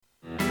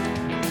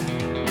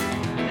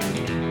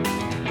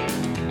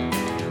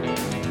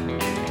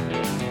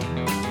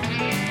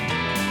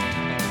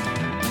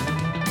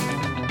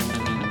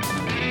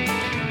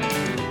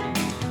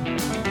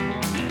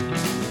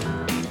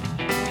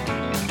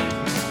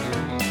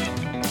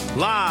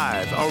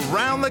Live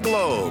around the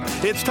globe,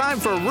 it's time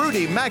for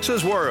Rudy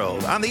Maxa's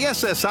World on the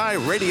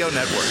SSI Radio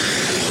Network.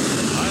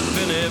 I've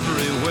been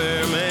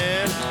everywhere,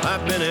 man.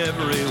 I've been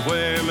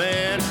everywhere,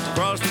 man.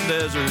 Across the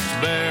deserts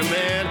bare,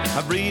 man.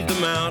 I breathed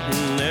the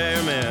mountain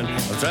air, man.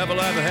 Of travel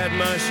I've had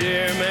my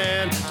share,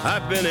 man.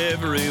 I've been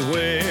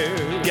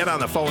everywhere. Get on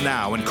the phone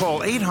now and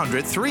call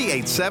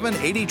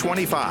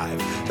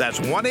 800-387-8025. That's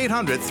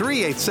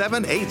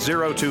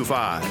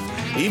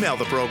 1-800-387-8025. Email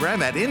the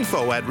program at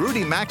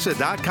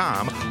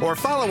info@rudymaxa.com or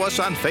follow us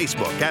on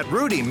Facebook at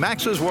Rudy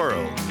Maxa's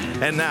World.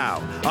 And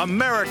now,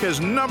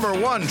 America's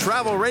 #1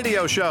 travel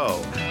radio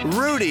show,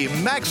 Rudy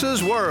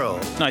Maxa's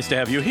World. Nice to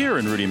have you here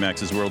in Rudy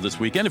Maxa's World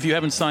this weekend. If you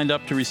haven't signed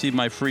up to receive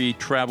my free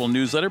travel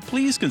newsletter,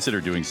 please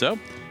consider doing so.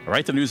 I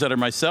write the newsletter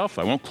myself.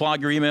 I won't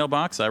clog your email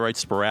box. I write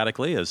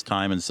sporadically as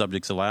time and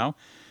subjects allow.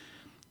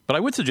 But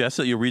I would suggest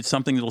that you read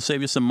something that will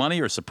save you some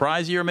money or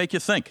surprise you or make you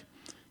think.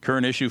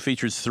 Current issue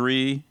features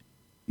 3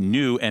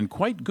 new and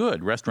quite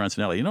good restaurants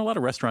in L.A. You know, a lot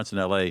of restaurants in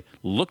L.A.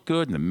 look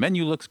good and the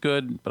menu looks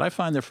good, but I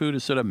find their food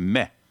is sort of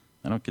meh.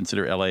 I don't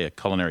consider L.A. a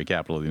culinary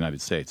capital of the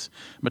United States.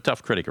 I'm a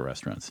tough critic of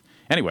restaurants.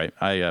 Anyway,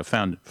 I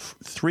found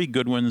 3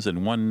 good ones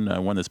and one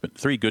that's been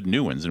 3 good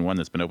new ones and one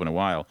that's been open a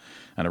while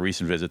on a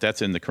recent visit.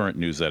 That's in the current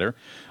newsletter.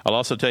 I'll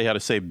also tell you how to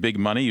save big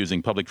money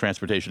using public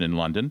transportation in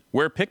London,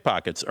 where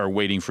pickpockets are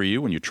waiting for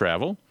you when you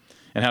travel,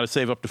 and how to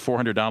save up to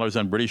 $400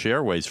 on British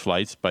Airways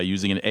flights by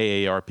using an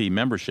AARP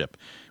membership,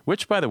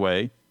 which, by the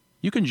way,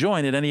 you can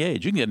join at any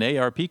age. You can get an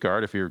AARP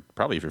card if you're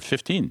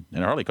 15,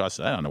 and it hardly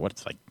costs, I don't know what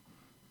it's like,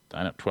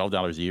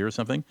 $12 a year or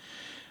something.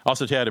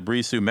 Also, to how to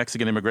breeze through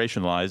Mexican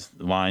immigration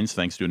lines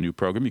thanks to a new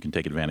program you can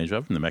take advantage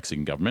of from the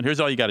Mexican government.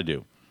 Here's all you got to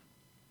do.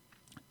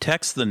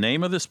 Text the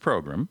name of this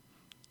program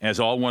as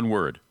all one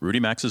word, Rudy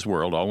Maxa's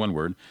World, all one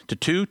word, to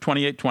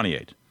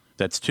 22828.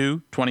 That's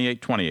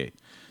 22828.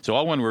 So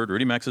all one word,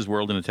 Rudy Maxa's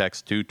World in a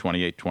text,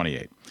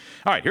 22828.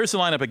 All right, here's the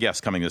lineup of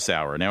guests coming this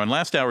hour. Now, in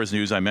last hour's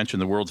news, I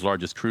mentioned the world's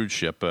largest cruise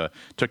ship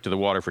took to the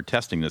water for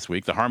testing this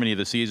week. The Harmony of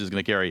the Seas is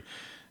going to carry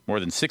more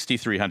than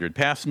 6,300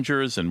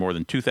 passengers and more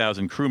than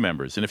 2,000 crew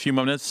members. In a few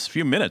minutes,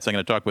 I'm going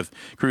to talk with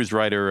cruise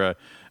writer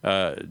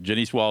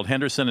Janice Wald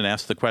Henderson and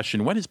ask the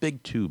question, when is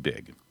big too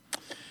big?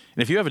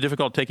 And if you have a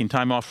difficulty taking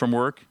time off from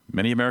work,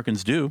 many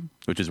Americans do,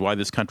 which is why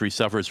this country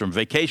suffers from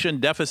vacation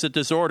deficit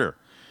disorder.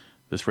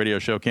 This radio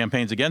show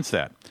campaigns against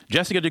that.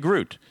 Jessica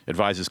DeGroot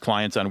advises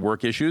clients on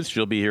work issues.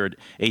 She'll be here at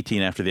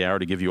 18 after the hour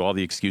to give you all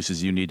the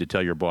excuses you need to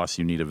tell your boss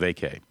you need a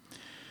vacay.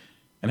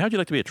 And how'd you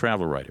like to be a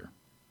travel writer?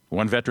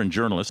 One veteran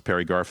journalist,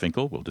 Perry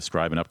Garfinkel, will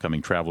describe an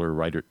upcoming travel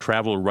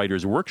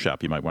writers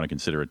workshop you might want to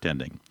consider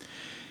attending.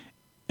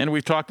 And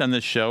we've talked on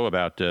this show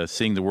about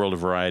seeing the world a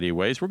variety of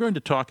ways. We're going to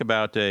talk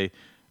about a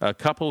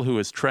couple who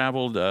has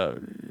traveled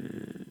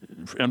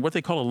on what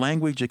they call a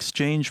language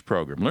exchange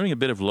program, learning a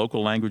bit of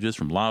local languages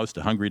from Laos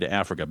to Hungary to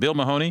Africa. Bill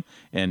Mahoney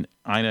and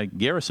Ina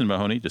Garrison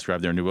Mahoney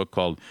described their new book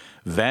called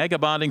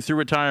Vagabonding Through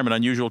Retirement,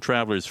 Unusual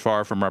Travelers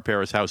Far from Our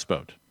Paris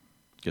Houseboat.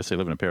 Guess they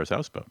live in a Paris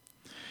houseboat.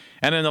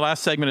 And in the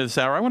last segment of this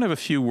hour, I want to have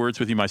a few words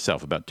with you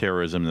myself about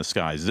terrorism in the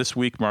skies. This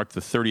week marked the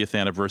 30th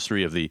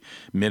anniversary of the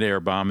mid-air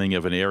bombing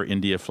of an Air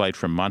India flight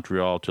from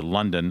Montreal to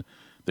London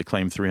that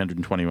claimed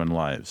 329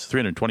 lives.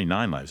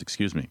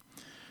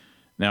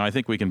 Now, I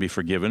think we can be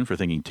forgiven for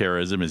thinking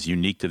terrorism is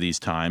unique to these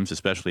times,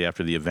 especially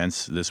after the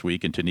events this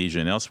week in Tunisia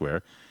and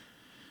elsewhere.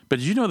 But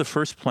did you know the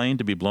first plane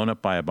to be blown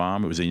up by a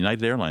bomb, it was a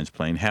United Airlines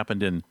plane,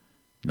 happened in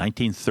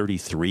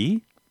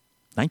 1933?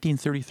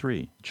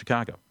 1933,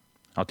 Chicago.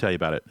 I'll tell you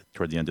about it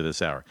toward the end of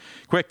this hour.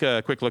 Quick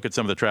look at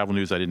some of the travel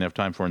news I didn't have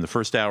time for in the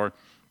first hour.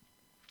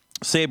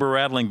 Saber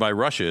rattling by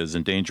Russia is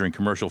endangering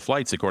commercial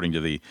flights, according to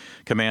the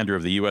commander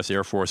of the U.S.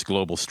 Air Force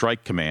Global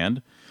Strike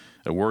Command.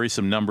 A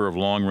worrisome number of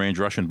long-range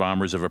Russian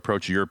bombers have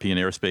approached European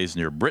airspace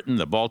near Britain,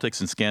 the Baltics,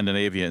 and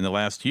Scandinavia in the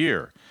last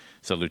year,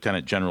 said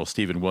Lieutenant General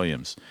Stephen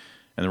Williams.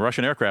 And the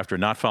Russian aircraft are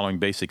not following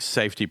basic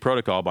safety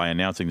protocol by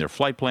announcing their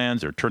flight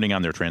plans or turning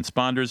on their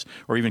transponders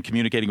or even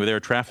communicating with air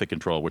traffic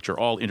control, which are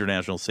all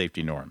international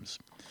safety norms.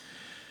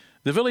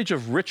 The village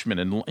of Richmond,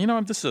 and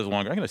this is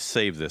longer. I'm going to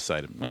save this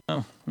item.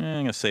 Well, I'm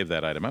going to save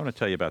that item. I'm going to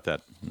tell you about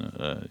that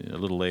a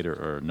little later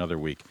or another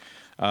week.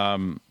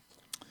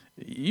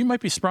 You might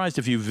be surprised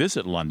if you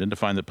visit London to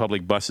find that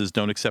public buses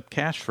don't accept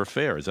cash for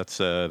fares. That's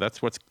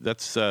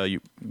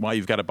why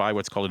you've got to buy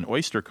what's called an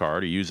Oyster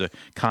card or use a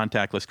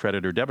contactless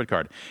credit or debit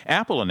card.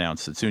 Apple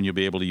announced that soon you'll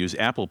be able to use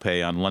Apple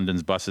Pay on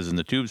London's buses in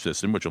the tube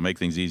system, which will make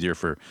things easier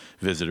for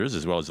visitors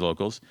as well as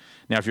locals.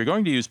 Now, if you're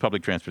going to use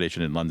public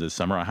transportation in London this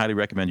summer, I highly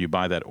recommend you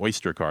buy that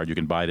Oyster card. You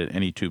can buy it at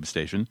any tube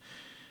station.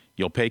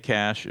 You'll pay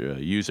cash,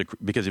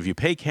 because if you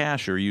pay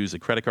cash or use a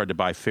credit card to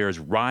buy fares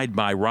ride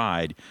by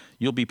ride,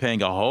 you'll be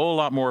paying a whole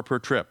lot more per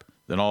trip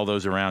than all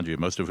those around you,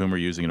 most of whom are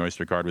using an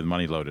Oyster card with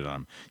money loaded on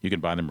them. You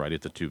can buy them right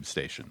at the tube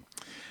station.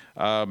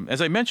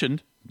 As I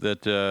mentioned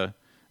that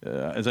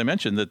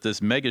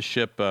this mega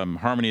ship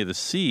Harmony of the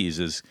Seas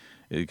is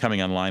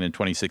coming online in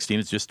 2016.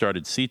 It's just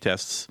started sea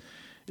tests.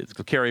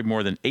 It'll carry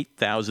more than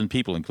 8,000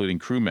 people, including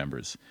crew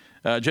members.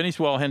 Janice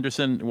Wald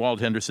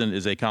Henderson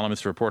is a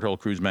columnist for Porthole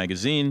Cruise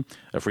Magazine,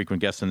 a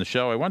frequent guest on the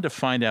show. I wanted to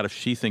find out if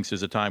she thinks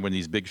there's a time when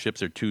these big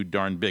ships are too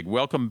darn big.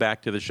 Welcome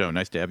back to the show.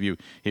 Nice to have you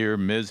here,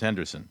 Ms.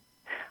 Henderson.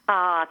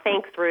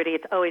 Thanks, Rudy.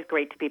 It's always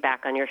great to be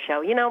back on your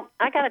show. You know,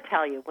 I got to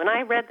tell you, when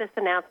I read this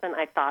announcement,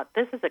 I thought,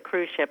 this is a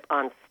cruise ship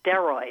on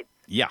steroids.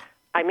 Yeah.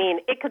 I mean,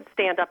 it could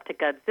stand up to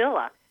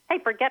Godzilla. Hey,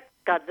 forget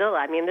Godzilla.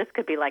 I mean, this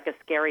could be like as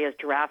scary as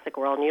Jurassic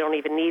World, and you don't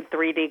even need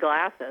 3D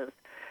glasses.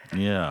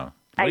 Yeah.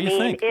 What do you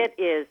think?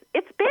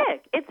 It's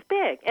big. It's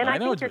big. And I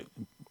know,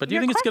 but do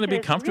you think it's going to be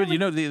comfortable?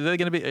 Really, you know,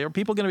 are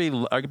people going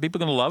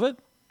to love it?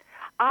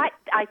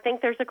 I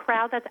think there's a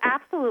crowd that's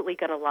absolutely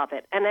going to love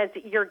it. And as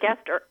your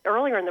guest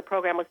earlier in the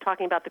program was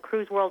talking about the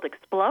cruise world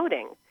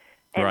exploding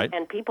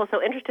and people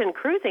so interested in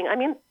cruising, I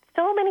mean,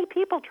 so many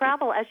people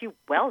travel, as you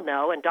well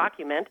know and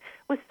document,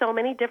 with so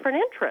many different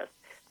interests.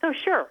 So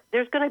sure,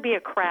 there's going to be a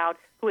crowd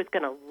who is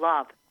going to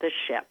love this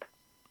ship.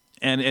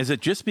 And is it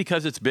just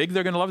because it's big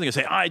they're going to love it? They're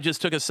going to say, I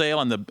just took a sail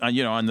on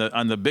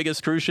the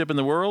biggest cruise ship in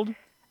the world?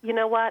 You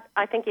know what?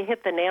 I think you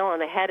hit the nail on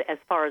the head as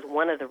far as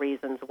one of the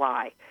reasons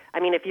why. I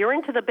mean, if you're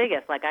into the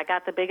biggest, like I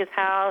got the biggest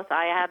house,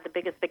 I had the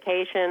biggest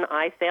vacation,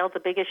 I sailed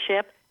the biggest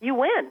ship, you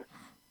win.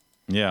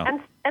 Yeah.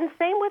 And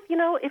same with, you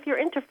know, if you're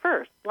into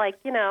first. Like,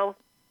 you know,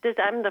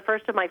 I'm the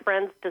first of my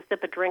friends to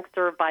sip a drink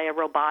served by a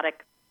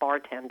robotic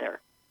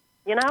bartender.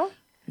 You know?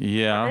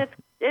 Yeah.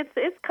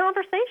 It's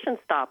conversation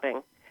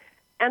stopping.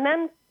 And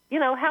then, you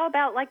know, how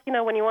about, like, you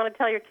know, when you want to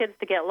tell your kids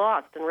to get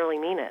lost and really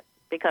mean it?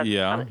 Because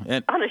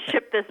on a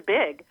ship this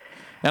big.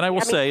 And I will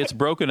say it's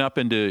broken up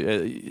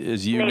into,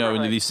 as you know,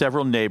 into these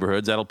several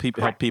neighborhoods. That'll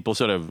help people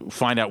sort of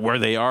find out where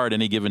they are at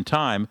any given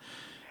time.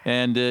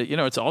 And, you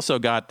know, it's also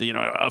got, you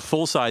know, a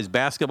full-size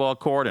basketball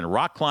court and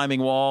rock climbing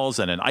walls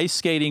and an ice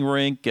skating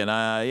rink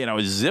and, you know,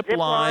 a zip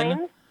line.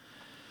 All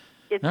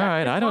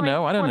right. I don't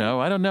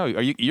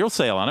know. You'll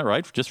sail on it,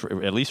 right?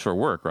 At least for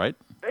work, right?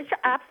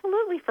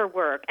 Absolutely for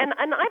work. And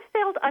I've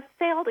sailed, I've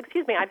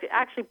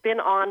actually been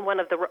on one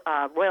of the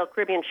Royal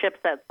Caribbean ships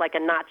that's like a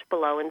notch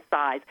below in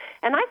size.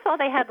 And I saw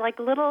they had like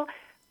little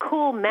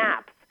cool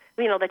maps,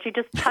 you know, that you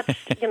just touch,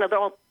 you know, they're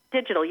all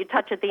digital. You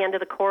touch at the end of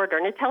the corridor,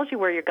 and it tells you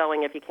where you're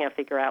going if you can't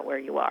figure out where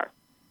you are.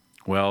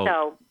 Well,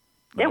 so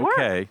it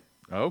works.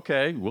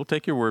 Okay, we'll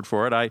take your word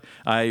for it.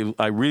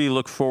 I really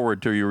look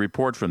forward to your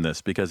report from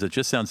this because it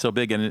just sounds so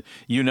big. And,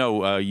 you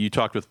know, you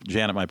talked with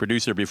Janet, my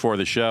producer, before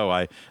the show.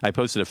 I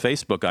posted a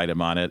Facebook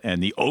item on it,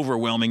 and the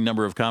overwhelming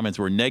number of comments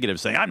were negative,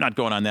 saying, I'm not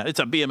going on that.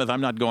 It's a behemoth.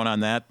 I'm not going on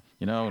that.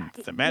 You know,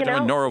 imagine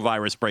when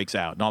norovirus breaks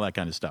out and all that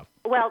kind of stuff.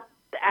 Well,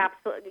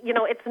 absolutely. You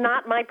know, it's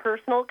not my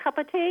personal cup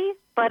of tea,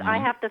 but I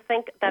have to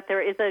think that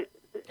there is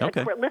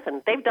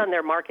listen, they've done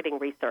their marketing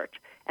research,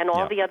 and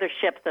all the other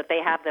ships that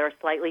they have that are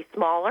slightly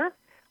smaller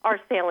are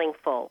sailing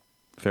full.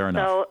 Fair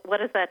enough. So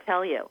what does that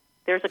tell you?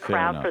 There's a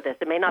crowd for this.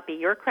 It may not be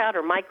your crowd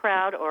or my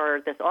crowd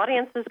or this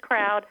audience's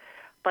crowd,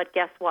 but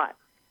guess what?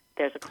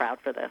 There's a crowd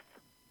for this.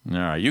 All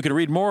right. You can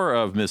read more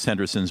of Miss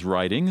Henderson's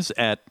writings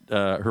at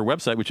her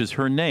website, which is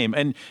her name.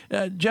 And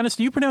Janice,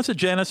 do you pronounce it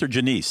Janice or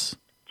Janice?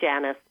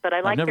 Janice, but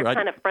I like your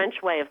kind of French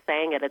way of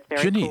saying it. It's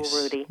very Janice,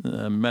 cool, Rudy.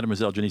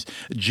 Mademoiselle Janice.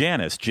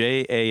 Janice,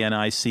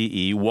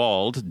 Janice,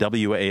 Wald,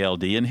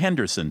 Wald, and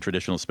Henderson,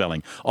 traditional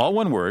spelling. All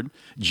one word,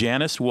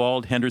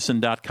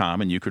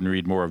 JaniceWaldHenderson.com, and you can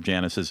read more of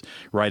Janice's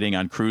writing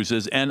on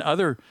cruises and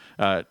other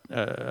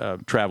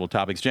travel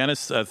topics.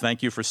 Janice,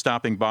 thank you for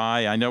stopping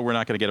by. I know we're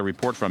not going to get a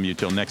report from you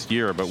till next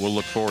year, but we'll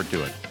look forward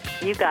to it.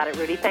 You got it,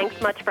 Rudy. Thanks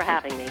much for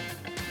having me.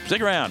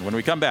 Stick around. When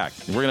we come back,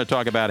 we're going to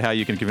talk about how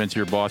you can convince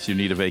your boss you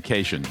need a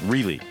vacation.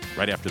 Really,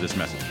 right after this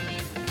message.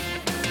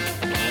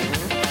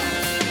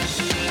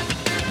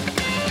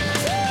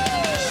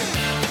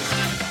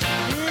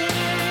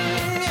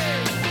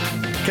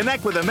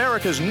 Connect with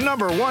America's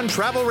 #1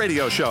 travel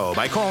radio show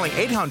by calling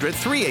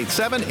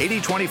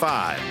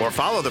 800-387-8025 or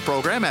follow the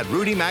program at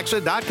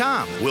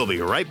rudymaxa.com. We'll be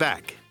right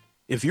back.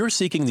 If you're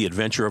seeking the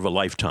adventure of a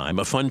lifetime,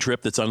 a fun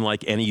trip that's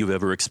unlike any you've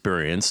ever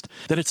experienced,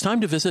 then it's time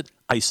to visit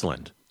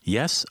Iceland.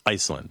 Yes,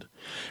 Iceland.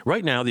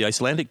 Right now, the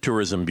Icelandic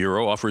Tourism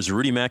Bureau offers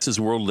Rudy Max's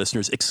World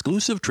listeners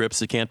exclusive trips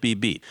that can't be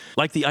beat,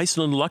 like the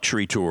Iceland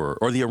Luxury Tour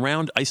or the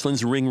Around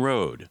Iceland's Ring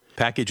Road.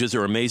 Packages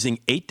are amazing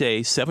 8-day,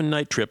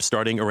 7-night trips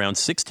starting around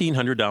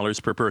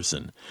 $1,600 per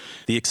person.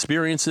 The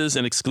experiences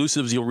and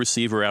exclusives you'll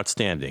receive are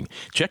outstanding.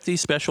 Check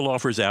these special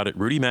offers out at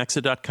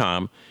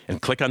rudymaxa.com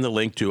and click on the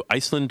link to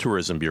Iceland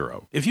Tourism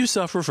Bureau. If you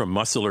suffer from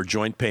muscle or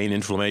joint pain,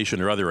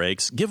 inflammation, or other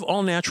aches, give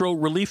All Natural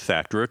Relief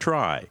Factor a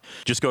try.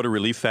 Just go to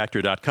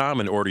relieffactor.com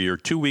and order your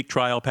 2-week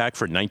trial pack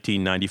for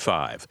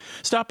 $19.95.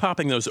 Stop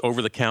popping those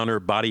over-the-counter,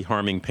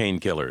 body-harming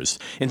painkillers.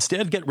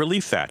 Instead, get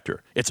Relief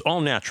Factor. It's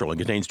all natural and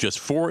contains just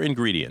 4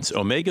 ingredients: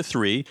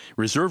 omega-3,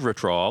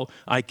 resveratrol,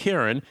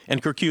 icariin,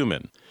 and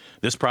curcumin.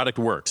 This product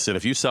works, and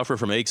if you suffer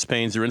from aches,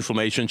 pains, or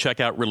inflammation, check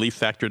out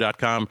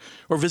relieffactor.com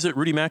or visit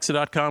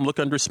rudymaxa.com, look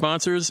under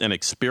sponsors, and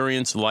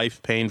experience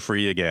life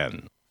pain-free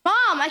again.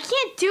 Mom, I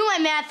can't do my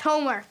math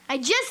homework. I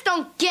just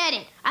don't get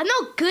it. I'm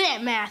no good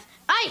at math.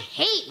 I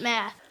hate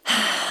math.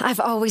 I've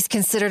always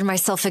considered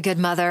myself a good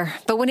mother,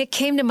 but when it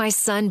came to my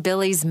son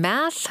Billy's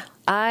math,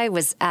 I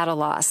was at a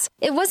loss.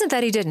 It wasn't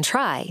that he didn't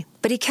try,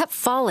 but he kept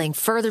falling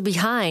further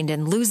behind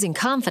and losing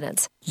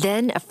confidence.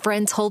 Then a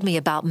friend told me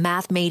about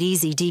Math Made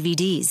Easy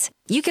DVDs.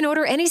 You can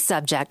order any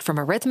subject from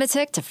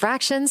arithmetic to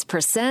fractions,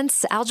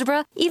 percents,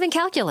 algebra, even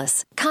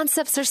calculus.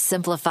 Concepts are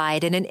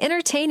simplified in an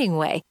entertaining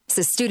way,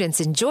 so students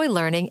enjoy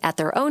learning at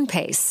their own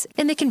pace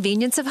in the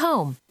convenience of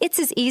home. It's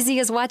as easy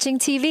as watching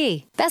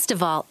TV. Best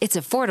of all, it's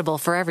affordable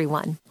for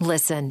everyone.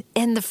 Listen,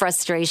 end the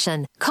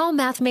frustration. Call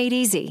Math Made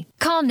Easy.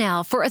 Call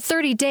now for a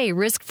 30-day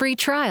risk-free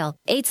trial.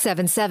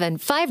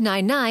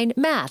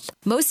 877-599-MATH.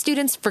 Most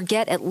students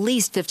forget at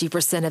least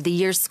 50% of the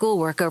year's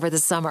schoolwork over the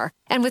summer.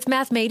 And with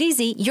Math Made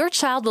Easy, your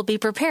child will be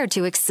prepared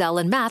to excel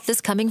in math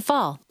this coming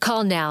fall.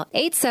 Call now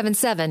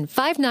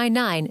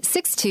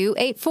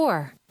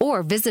 877-599-6284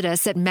 or visit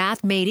us at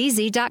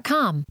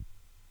mathmadeeasy.com.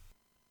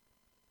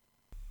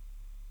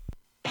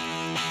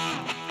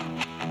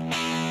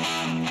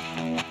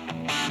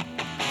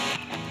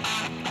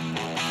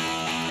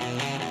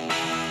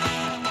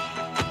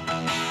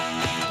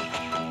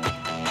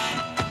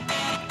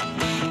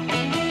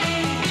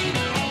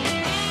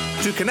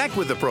 To connect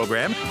with the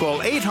program, call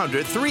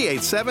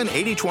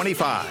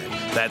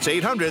 800-387-8025. That's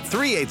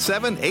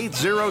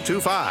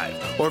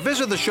 800-387-8025. Or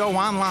visit the show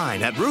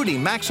online at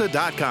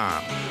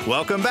rudymaxa.com.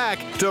 Welcome back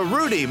to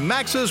Rudy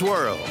Maxa's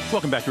World.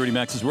 Welcome back to Rudy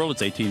Maxa's World.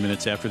 It's 18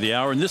 minutes after the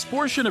hour, and this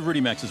portion of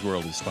Rudy Maxa's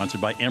World is sponsored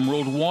by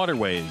Emerald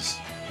Waterways.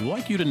 We'd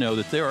like you to know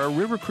that there are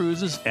river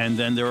cruises, and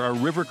then there are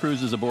river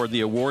cruises aboard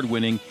the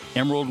award-winning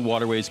Emerald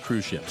Waterways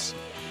cruise ships.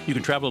 You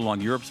can travel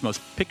along Europe's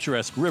most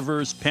picturesque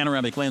rivers,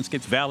 panoramic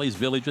landscapes, valleys,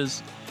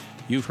 villages.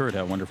 You've heard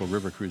how wonderful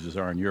river cruises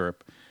are in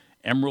Europe.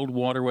 Emerald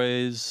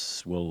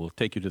Waterways will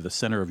take you to the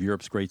center of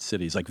Europe's great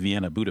cities like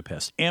Vienna,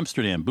 Budapest,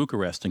 Amsterdam,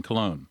 Bucharest, and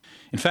Cologne.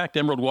 In fact,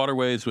 Emerald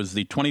Waterways was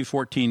the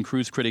 2014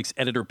 Cruise Critics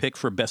editor pick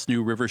for Best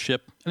New River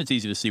Ship, and it's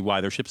easy to see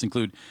why. Their ships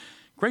include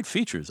great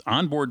features,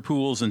 onboard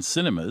pools and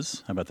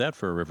cinemas. How about that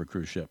for a river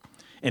cruise ship?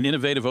 An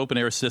innovative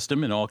open-air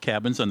system in all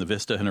cabins on the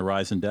Vista and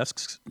Horizon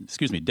decks.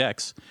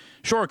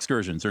 Shore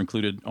excursions are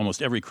included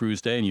almost every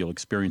cruise day, and you'll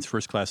experience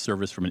first-class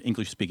service from an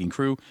English-speaking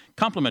crew,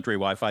 complimentary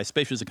Wi-Fi,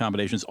 spacious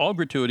accommodations, all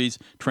gratuities,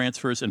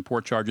 transfers, and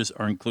port charges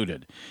are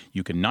included.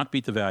 You cannot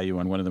beat the value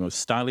on one of the most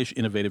stylish,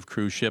 innovative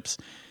cruise ships.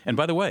 And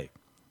by the way,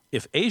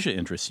 if Asia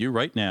interests you,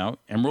 right now,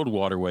 Emerald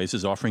Waterways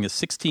is offering a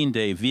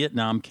 16-day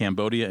Vietnam,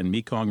 Cambodia, and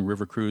Mekong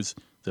River cruise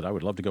that I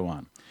would love to go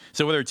on.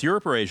 So whether it's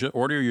Europe or Asia,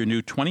 order your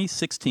new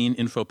 2016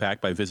 info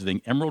pack by visiting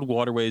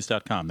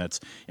emeraldwaterways.com.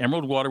 That's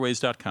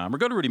emeraldwaterways.com. Or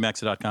go to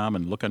rudymaxa.com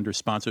and look under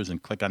sponsors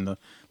and click on the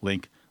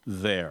link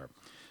there.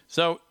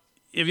 So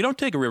if you don't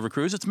take a river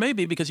cruise, it's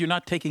maybe because you're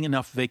not taking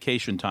enough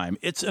vacation time.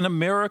 It's an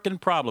American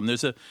problem.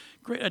 There's an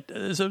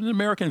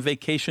American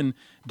vacation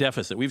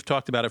deficit. We've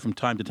talked about it from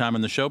time to time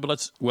on the show, but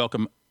let's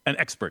welcome an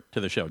expert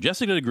to the show.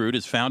 Jessica DeGroot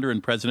is founder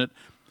and president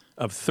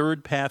of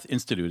Third Path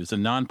Institute. It's a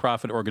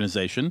nonprofit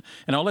organization,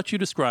 and I'll let you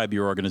describe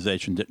your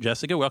organization.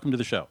 Jessica, welcome to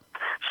the show.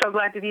 So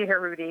glad to be here,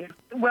 Rudy.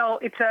 Well,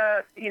 it's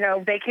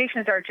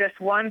vacations are just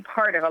one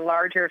part of a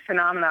larger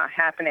phenomena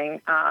happening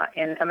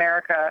in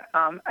America.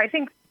 I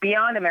think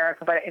beyond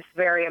America, but it's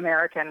very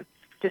American.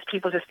 Just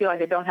people just feel like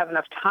they don't have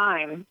enough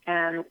time,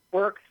 and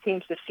work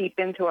seems to seep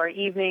into our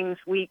evenings,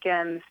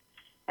 weekends,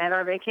 and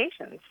our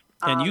vacations.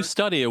 And you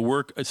study a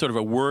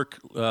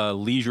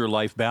leisure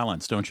life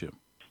balance, don't you?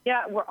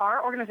 Yeah,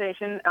 our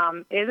organization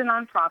is a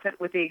nonprofit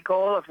with the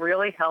goal of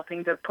really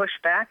helping to push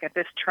back at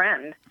this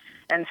trend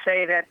and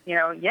say that,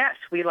 yes,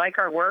 we like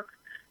our work,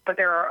 but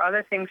there are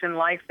other things in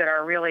life that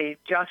are really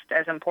just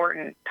as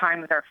important.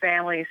 Time with our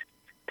families,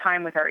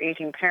 time with our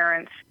aging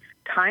parents,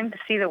 time to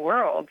see the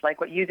world,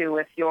 like what you do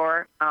with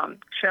your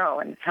show,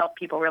 and help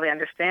people really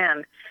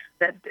understand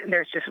that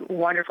there's just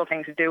wonderful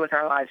things to do with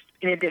our lives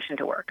in addition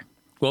to work.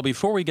 Well,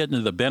 before we get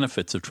into the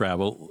benefits of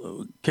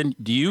travel,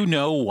 do you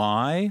know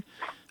why?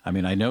 I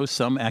mean, I know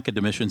some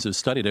academicians have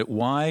studied it.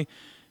 Why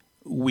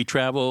we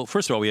travel?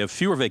 First of all, we have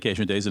fewer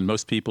vacation days than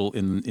most people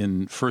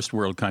in first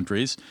world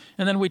countries,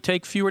 and then we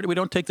take fewer. We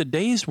don't take the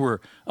days we're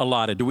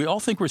allotted. Do we all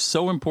think we're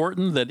so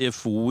important that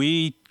if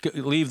we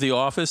leave the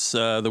office,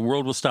 the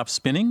world will stop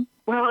spinning?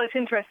 Well, it's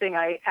interesting.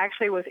 I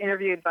actually was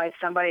interviewed by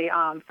somebody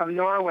from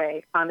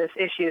Norway on this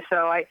issue.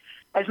 So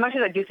as much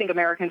as I do think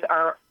Americans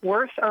are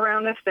worse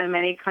around this than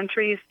many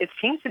countries, it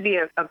seems to be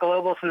a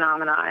global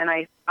phenomenon.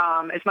 And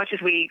as much as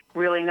we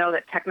really know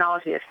that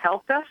technology has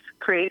helped us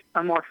create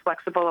a more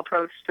flexible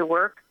approach to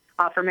work,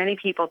 for many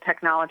people,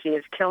 technology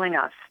is killing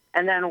us.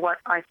 And then what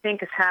I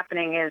think is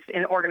happening is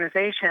in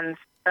organizations,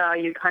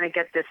 you kind of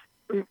get this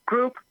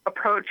group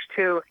approach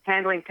to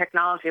handling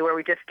technology where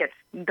we just get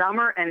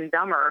dumber and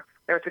dumber.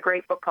 There's a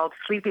great book called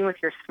Sleeping with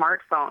Your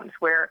Smartphones,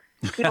 where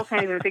people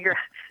can't even figure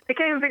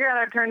out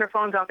how to turn their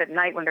phones off at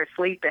night when they're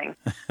sleeping.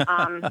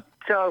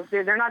 So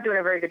they're not doing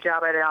a very good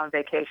job at it on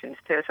vacations,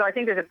 too. So I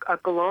think there's a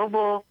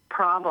global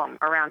problem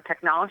around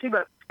technology.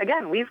 But,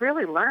 again, we've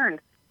really learned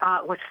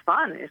what's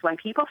fun is when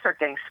people start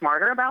getting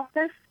smarter about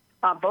this,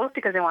 both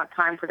because they want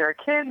time for their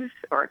kids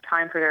or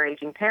time for their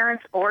aging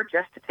parents or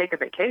just to take a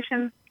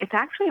vacation. It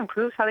actually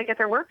improves how they get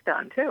their work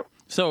done, too.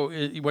 So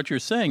what you're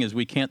saying is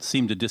we can't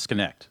seem to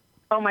disconnect.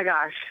 Oh, my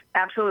gosh,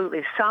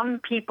 absolutely. Some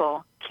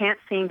people can't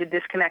seem to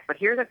disconnect, but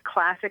here's a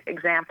classic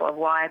example of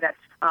why that's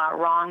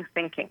wrong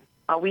thinking.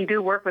 We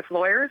do work with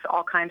lawyers,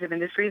 all kinds of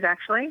industries,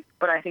 actually,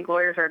 but I think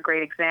lawyers are a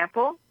great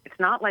example. It's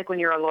not like when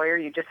you're a lawyer,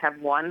 you just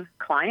have one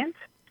client.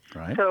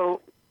 Right.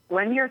 So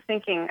when you're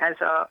thinking as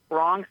a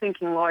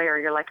wrong-thinking lawyer,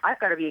 you're like, I've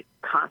got to be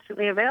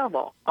constantly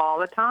available all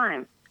the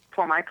time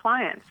for my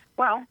clients.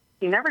 Well,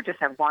 you never just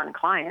have one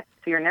client,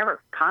 so you're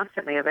never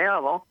constantly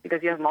available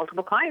because you have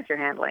multiple clients you're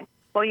handling.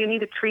 Well, you need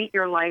to treat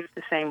your life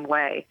the same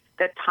way,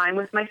 that time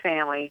with my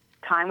family,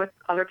 time with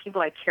other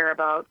people I care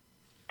about,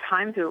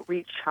 time to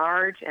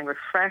recharge and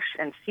refresh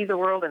and see the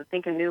world and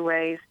think in new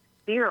ways.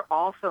 These are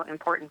also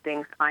important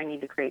things I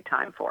need to create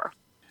time for.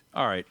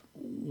 All right.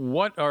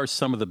 What are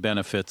some of the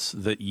benefits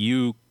that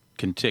you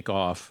can tick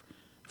off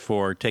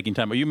for taking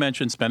time? Well, you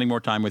mentioned spending more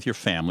time with your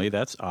family.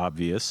 That's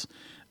obvious.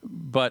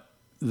 But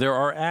there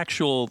are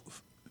actual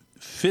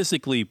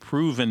physically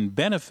proven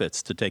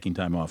benefits to taking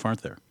time off,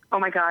 aren't there? Oh,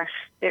 my gosh.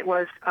 It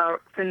was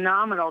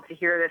phenomenal to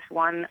hear this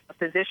one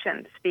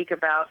physician speak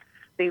about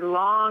the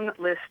long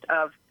list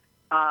of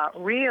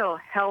real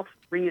health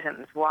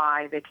reasons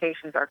why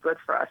vacations are good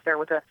for us. There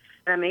was an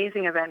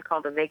amazing event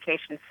called the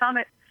Vacation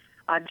Summit.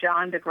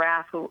 John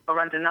DeGraff, who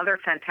runs another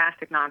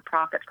fantastic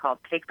nonprofit called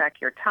Take Back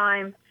Your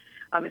Time,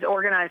 is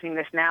organizing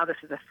this now. This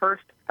is the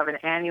first of an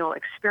annual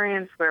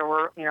experience where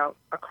we're,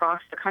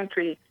 across the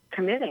country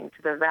committing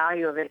to the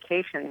value of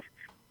vacations.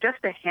 Just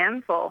a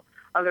handful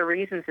of the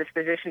reasons this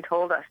physician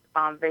told us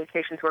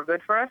vacations were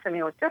good for us. I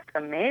mean, it was just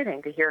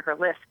amazing to hear her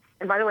list.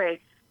 And by the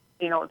way,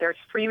 there's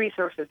free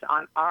resources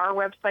on our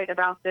website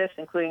about this,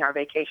 including our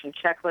vacation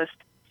checklist,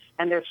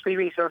 and there's free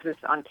resources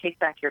on Take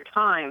Back Your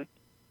Time,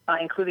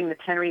 including the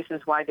 10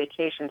 reasons why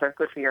vacations are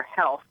good for your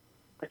health.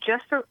 But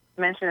just to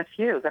mention a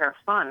few that are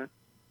fun,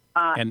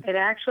 it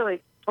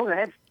actually... Oh, go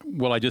ahead.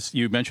 Well,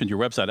 you mentioned your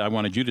website. I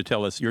wanted you to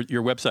tell us, your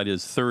website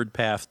is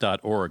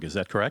thirdpath.org. Is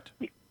that correct?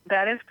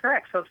 That is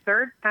correct. So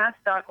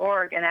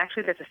thirdpath.org, and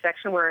actually there's a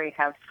section where we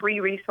have free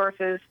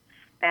resources,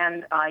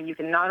 and you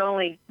can not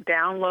only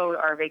download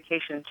our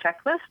vacation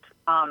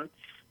checklist,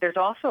 there's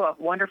also a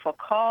wonderful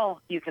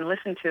call you can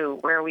listen to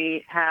where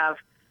we have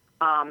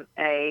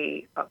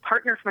a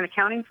partner from an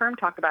accounting firm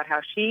talk about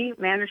how she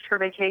managed her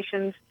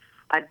vacations,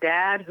 a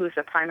dad who's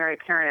a primary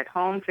parent at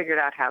home figured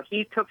out how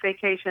he took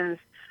vacations.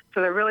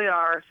 So there really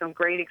are some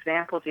great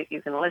examples that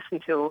you can listen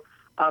to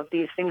of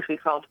these things we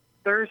called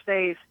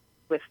Thursdays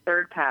with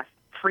Third Path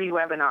free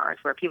webinars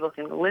where people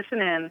can listen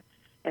in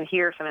and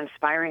hear some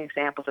inspiring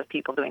examples of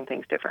people doing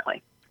things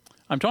differently.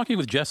 I'm talking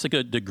with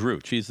Jessica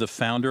DeGroot. She's the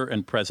founder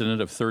and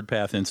president of Third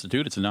Path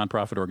Institute. It's a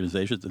nonprofit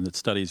organization that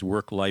studies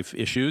work-life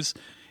issues.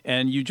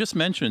 And you just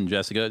mentioned,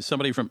 Jessica,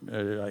 somebody from,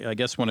 I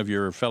guess, one of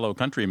your fellow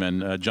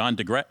countrymen, John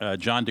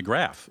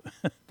DeGraff.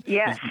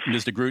 Yes.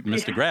 Ms. DeGroot and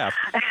Mr.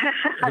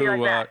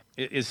 DeGraff.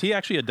 Is he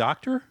actually a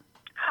doctor?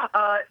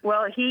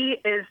 Well, he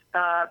is.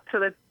 So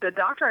the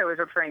doctor I was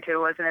referring to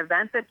was an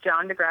event that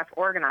John DeGraff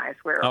organized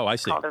where I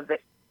see. Called a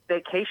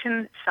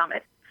Vacation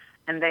Summit.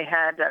 And they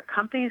had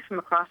companies from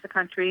across the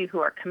country who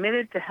are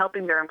committed to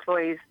helping their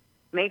employees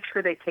make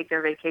sure they take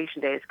their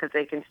vacation days because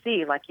they can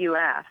see, like you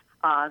asked,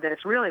 that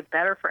it's really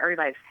better for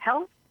everybody's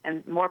health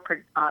and more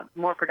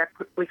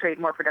productive. We create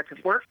more productive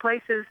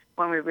workplaces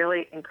when we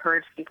really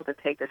encourage people to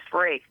take this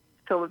break.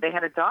 So they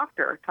had a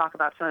doctor talk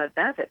about some of the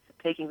benefits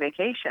of taking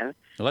vacation.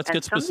 Well, let's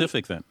get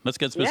specific then. Let's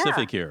get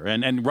specific here.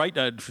 And write,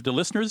 for the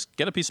listeners,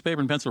 get a piece of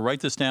paper and pencil, write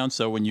this down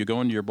so when you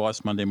go into your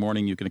boss Monday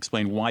morning, you can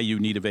explain why you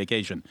need a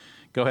vacation.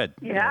 Go ahead.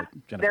 Yeah,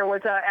 there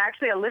was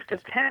actually a list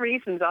of 10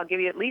 reasons. I'll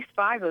give you at least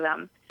 5 of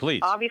them.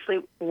 Please. Obviously,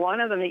 one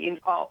of them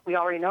that we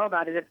already know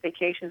about is that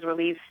vacations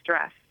relieve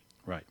stress.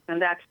 Right.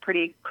 And that's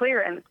pretty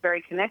clear, and it's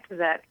very connected to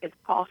that. It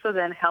also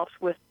then helps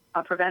with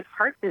prevent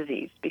heart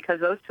disease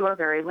because those two are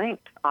very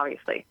linked,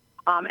 obviously.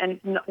 And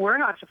we're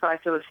not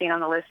surprised to have seen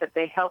on the list that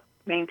they help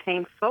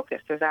maintain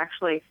focus. There's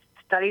actually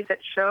studies that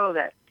show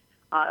that,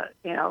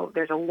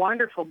 there's a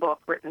wonderful book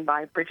written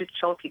by Bridget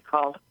Schulte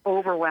called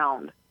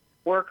Overwhelmed,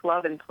 Work,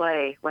 Love, and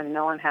Play When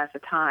No One Has the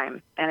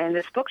Time. And in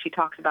this book, she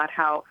talks about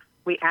how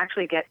we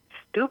actually get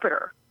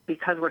stupider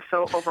because we're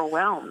so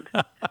overwhelmed.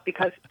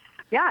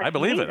 I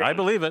believe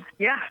it.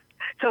 Yeah.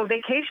 So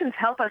vacations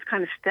help us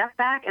kind of step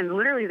back, and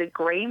literally the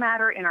gray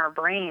matter in our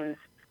brains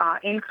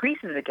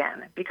increases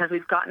again because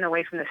we've gotten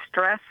away from the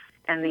stress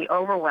and the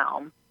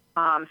overwhelm.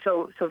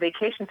 So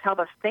vacations help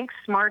us think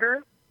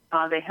smarter.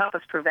 They help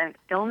us prevent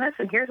illness.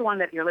 And here's one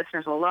that your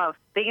listeners will love.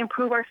 They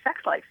improve our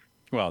sex life.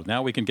 Well,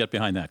 now we can get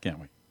behind that, can't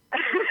we?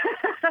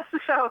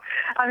 So,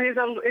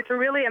 it's a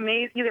really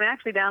amazing. You can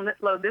actually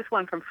download this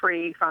one from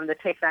free from the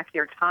Take Back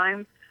Your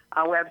Time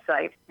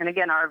website. And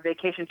again, our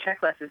vacation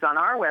checklist is on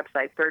our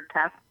website,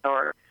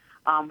 thirdpath.org.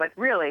 But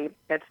really,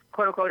 it's,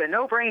 quote unquote, a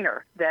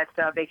no-brainer that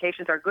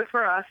vacations are good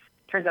for us.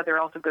 Turns out they're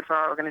also good for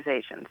our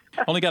organizations.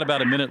 Only got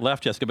about a minute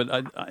left, Jessica,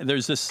 but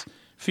there's this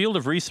field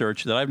of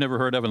research that I've never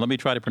heard of, and let me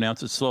try to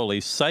pronounce it slowly,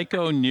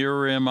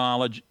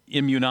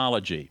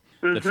 psychoneuroimmunology,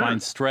 that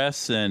finds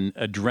stress and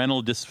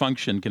adrenal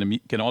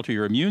dysfunction can alter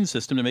your immune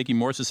system to make you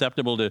more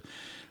susceptible to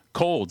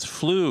colds,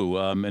 flu,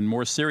 and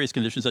more serious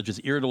conditions such as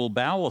irritable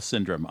bowel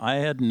syndrome. I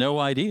had no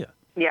idea.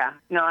 Yeah,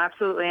 no,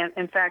 absolutely. And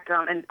in fact,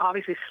 and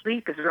obviously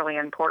sleep is really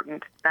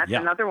important. That's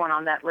another one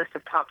on that list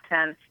of top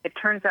 10. It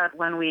turns out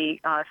when we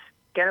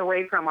get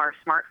away from our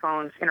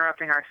smartphones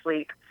interrupting our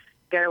sleep,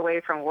 get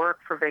away from work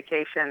for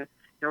vacation,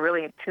 and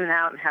really tune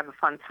out and have a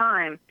fun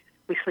time,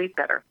 we sleep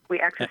better. We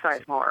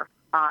exercise more.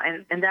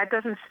 And that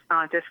doesn't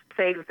just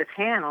fade with the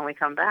tan when we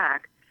come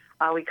back.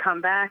 We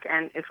come back,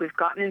 and if we've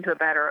gotten into a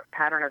better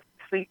pattern of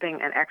sleeping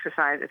and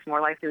exercise, it's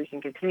more likely we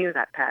can continue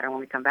that pattern when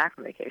we come back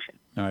from vacation.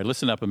 All right,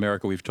 listen up,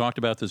 America. We've talked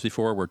about this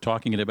before. We're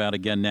talking about it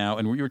again now.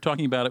 And we were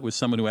talking about it with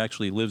someone who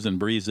actually lives and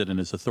breathes it and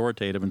is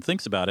authoritative and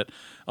thinks about it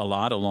a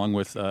lot, along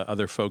with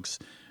other folks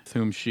with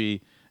whom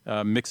she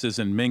mixes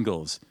and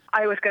mingles.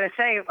 I was going to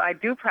say, I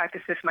do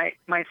practice this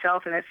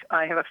myself, and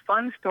I have a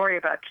fun story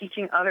about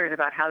teaching others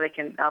about how they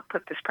can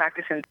put this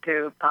practice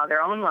into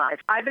their own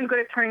lives. I've been good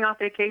at turning off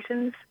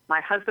vacations. My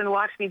husband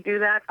watched me do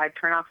that. I'd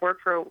turn off work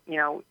for a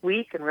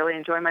week and really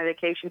enjoy my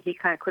vacation. He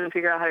kind of couldn't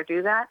figure out how to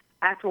do that.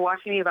 After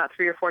watching me about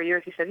 3 or 4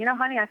 years, he said,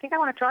 honey, I think I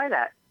want to try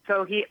that.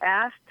 So he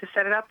asked to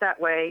set it up that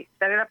way,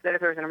 set it up that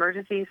if there was an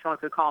emergency, someone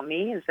could call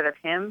me instead of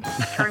him.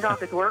 Turned off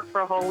his work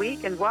for a whole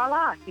week, and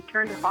voila, he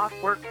turned off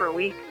work for a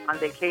week on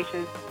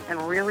vacation and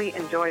really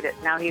enjoyed it.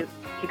 Now he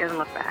doesn't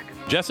look back.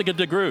 Jessica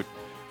DeGroot,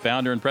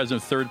 founder and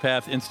president of Third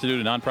Path Institute,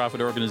 a nonprofit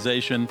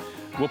organization.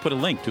 We'll put a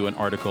link to an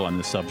article on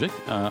this subject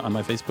on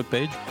my Facebook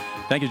page.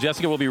 Thank you,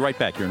 Jessica. We'll be right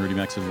back here in Rudy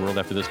Max's World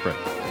after this break.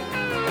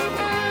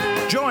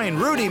 Join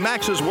Rudy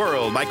Max's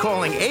World by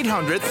calling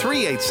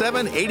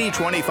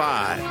 800-387-8025.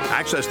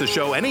 Access the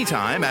show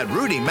anytime at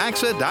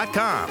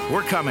rudymaxa.com.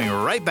 We're coming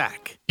right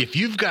back. If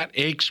you've got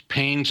aches,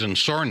 pains, and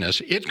soreness,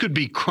 it could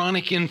be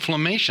chronic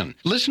inflammation.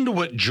 Listen to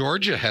what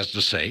Georgia has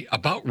to say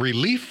about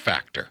Relief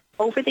Factor.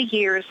 Over the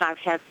years, I've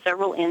had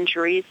several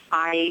injuries.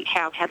 I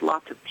have had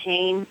lots of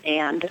pain,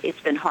 and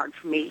it's been hard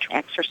for me to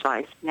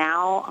exercise.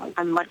 Now,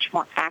 I'm much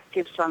more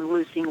active, so I'm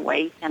losing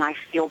weight, and I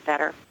feel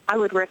better. I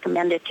would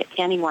recommend it to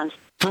anyone.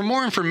 For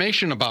more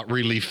information about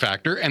Relief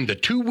Factor and the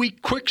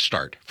 2-week quick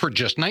start for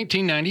just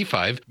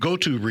 $19.95, go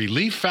to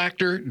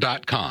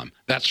ReliefFactor.com.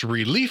 That's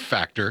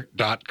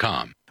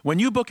ReliefFactor.com. When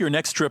you book your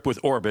next trip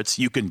with Orbitz,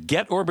 you can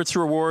get Orbitz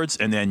rewards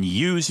and then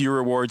use your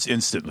rewards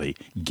instantly.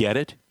 Get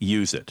it,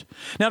 use it.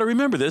 Now, to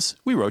remember this,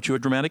 we wrote you a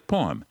dramatic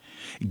poem.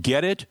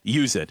 Get it,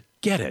 use it.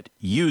 Get it,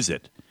 use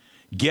it.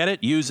 Get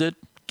it, use it.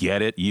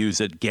 Get it,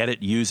 use it, get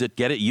it, use it,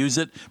 get it, use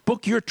it.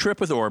 Book your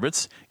trip with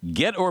Orbitz,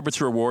 get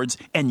Orbitz rewards,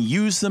 and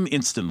use them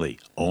instantly,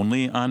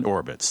 only on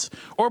Orbitz.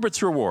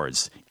 Orbitz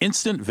rewards,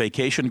 instant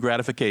vacation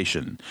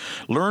gratification.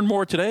 Learn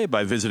more today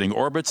by visiting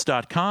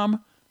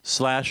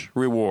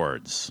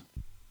orbitz.com/rewards.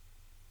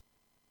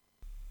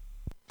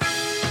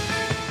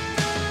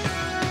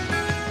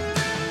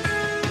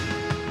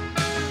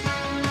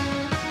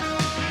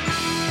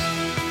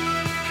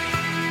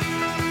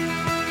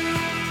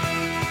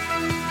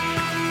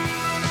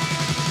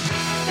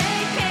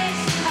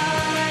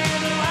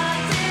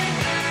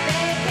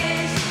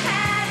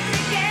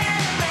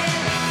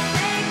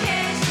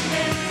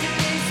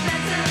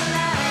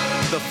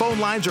 The phone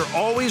lines are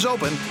always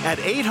open at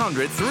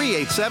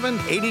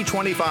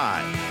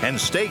 800-387-8025. And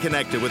stay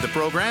connected with the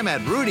program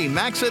at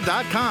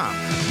rudymaxa.com.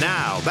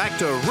 Now, back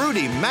to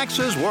Rudy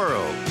Max's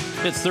World.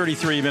 It's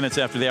 33 minutes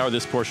after the hour.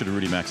 This portion of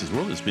Rudy Max's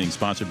World is being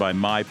sponsored by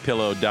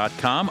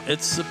MyPillow.com.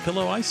 It's a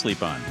pillow I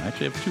sleep on. I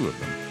actually have 2 of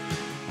them.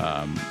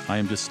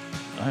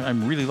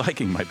 I'm really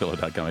liking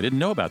MyPillow.com. I didn't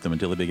know about them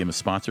until they became a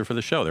sponsor for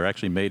the show. They're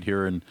actually made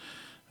here in...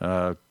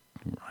 I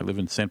live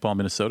in St. Paul,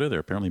 Minnesota.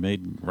 They're apparently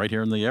made right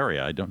here in the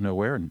area. I don't know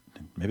where, and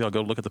maybe I'll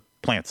go look at the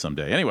plant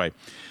someday. Anyway,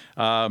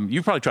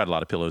 you've probably tried a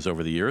lot of pillows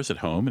over the years at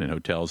home and in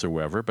hotels or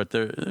wherever, but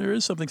there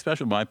is something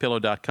special about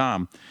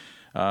MyPillow.com.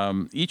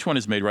 Each one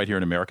is made right here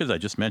in America, as I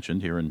just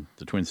mentioned, here in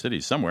the Twin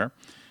Cities somewhere,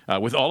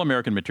 with all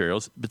American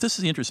materials. But this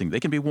is interesting. They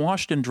can be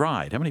washed and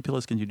dried. How many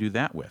pillows can you do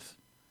that with?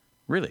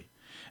 Really?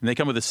 And they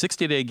come with a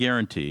 60-day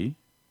guarantee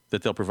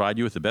that they'll provide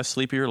you with the best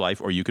sleep of your life,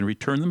 or you can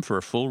return them for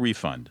a full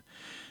refund.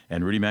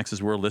 And Rudy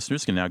Max's World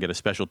listeners can now get a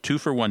special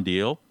 2-for-1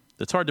 deal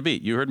that's hard to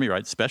beat. You heard me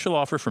right. Special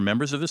offer for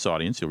members of this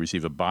audience. You'll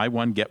receive a buy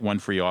one, get one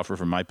free offer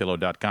from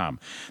MyPillow.com.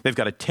 They've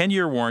got a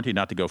 10-year warranty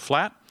not to go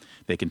flat.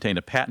 They contain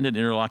a patented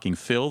interlocking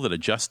fill that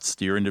adjusts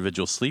to your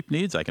individual sleep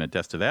needs. I can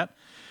attest to that.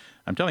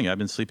 I'm telling you, I've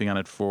been sleeping on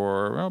it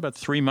for about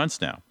 3 months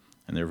now.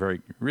 And they're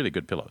really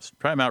good pillows.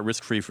 Try them out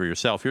risk-free for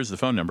yourself. Here's the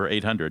phone number,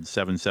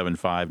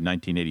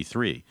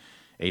 800-775-1983.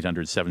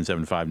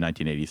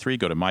 800-775-1983.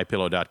 Go to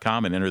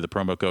MyPillow.com and enter the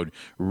promo code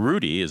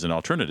Rudy as an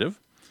alternative.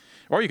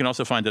 Or you can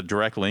also find a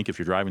direct link if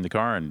you're driving the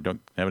car and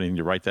don't have anything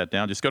to write that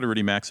down. Just go to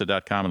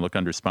RudyMaxa.com and look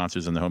under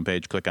sponsors on the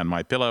homepage. Click on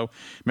My Pillow.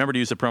 Remember to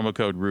use the promo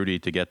code Rudy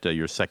to get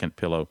your second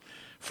pillow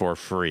for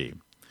free.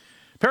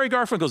 Perry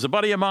Garfinkel's a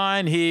buddy of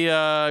mine. He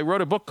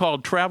wrote a book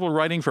called Travel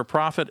Writing for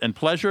Profit and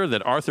Pleasure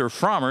that Arthur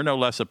Frommer, no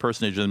less a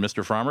personage than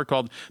Mr. Frommer,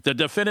 called The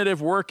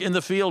Definitive Work in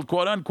the Field,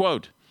 quote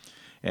unquote.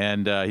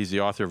 And he's the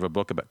author of a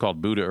book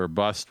called Buddha or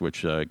Bust,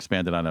 which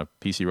expanded on a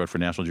piece he wrote for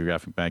National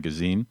Geographic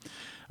magazine.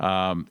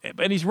 And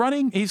he's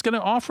going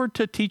to offer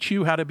to teach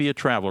you how to be a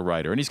travel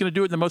writer. And he's going to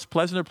do it in the most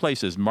pleasant of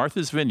places,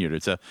 Martha's Vineyard.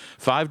 It's a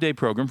 5-day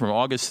program from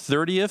August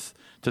 30th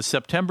to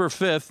September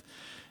 5th.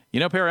 You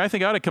know, Perry, I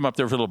think I ought to come up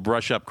there for a little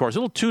brush-up course, a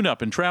little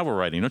tune-up in travel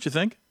writing, don't you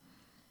think?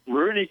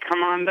 Rudy,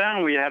 come on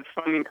down. We had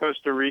fun in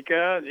Costa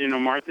Rica. You know,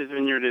 Martha's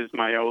Vineyard is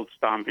my old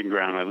stomping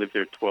ground. I lived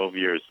there 12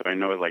 years, so I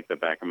know it like the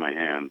back of my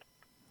hand.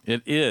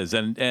 It is,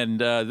 and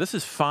this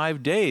is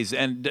 5 days.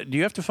 And do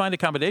you have to find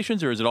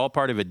accommodations, or is it all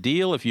part of a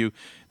deal?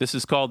 This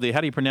is called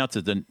how do you pronounce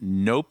it? The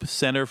Nope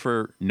Center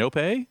for Nope?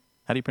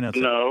 How do you pronounce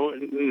it?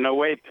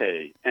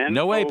 Noepe.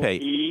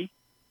 Noepe.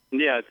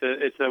 Yeah,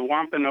 it's a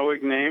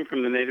Wampanoag name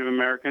from the Native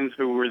Americans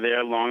who were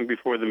there long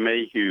before the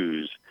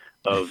Mayhews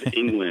of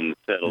England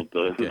settled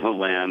the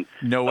land.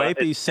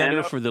 Noepe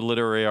Center for the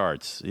Literary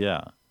Arts,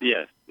 yeah.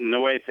 Yes,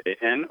 Noepe,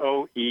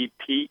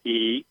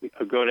 N-O-E-P-E.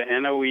 Go to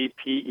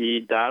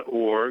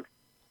noepe.org.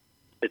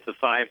 It's a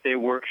 5-day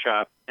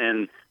workshop,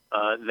 and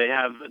they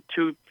have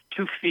two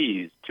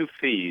fees.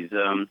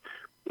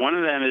 One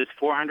of them is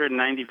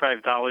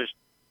 $495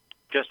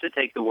 just to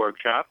take the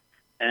workshop.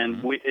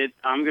 And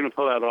I'm going to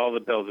pull out all the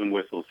bells and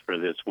whistles for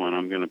this one.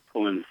 I'm going to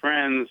pull in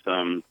friends,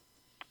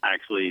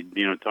 actually,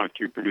 talk to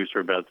your producer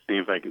about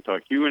seeing if I can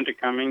talk you into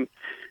coming.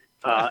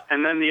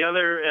 And then the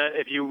other,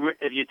 if you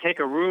take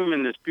a room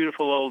in this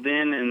beautiful old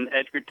inn in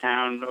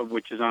Edgartown,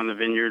 which is on the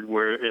vineyard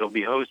where it'll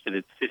be hosted,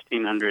 it's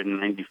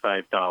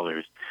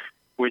 $1,595,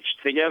 which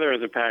together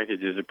as a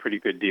package is a pretty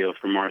good deal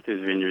for Martha's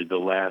Vineyard the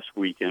last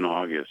week in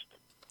August.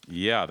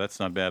 Yeah, that's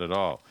not bad at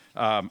all.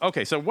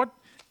 Okay, so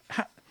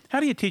how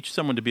do you teach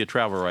someone to be a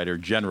travel writer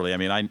generally? I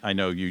mean, I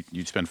know you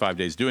spend 5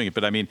 days doing it,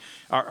 but I mean,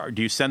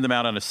 do you send them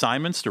out on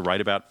assignments to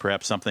write about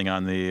perhaps something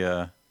on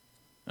the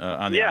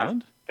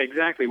island?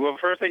 Exactly. Well,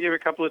 first I give a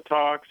couple of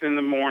talks in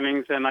the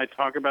mornings, and I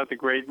talk about the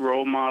great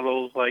role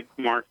models like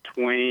Mark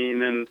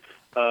Twain and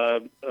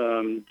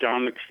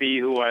John McPhee,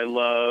 who I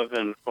love,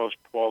 and of course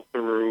Paul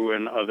Theroux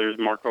and others,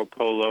 Marco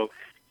Polo.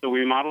 So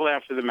we model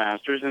after the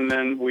masters, and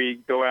then we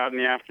go out in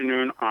the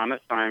afternoon on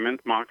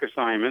assignment, mock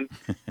assignment.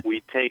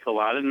 We take a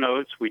lot of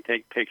notes. We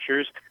take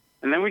pictures.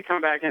 And then we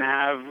come back and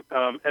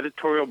have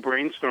editorial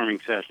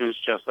brainstorming sessions,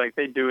 just like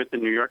they do at the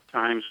New York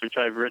Times, which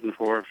I've written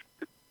for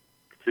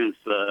since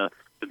the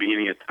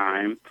beginning of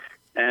time.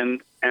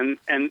 And in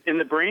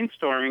the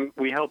brainstorming,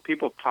 we help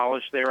people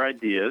polish their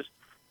ideas,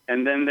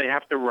 and then they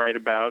have to write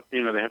about, they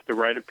have to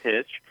write a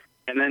pitch.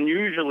 And then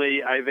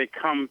usually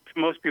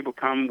most people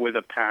come with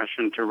a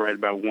passion to write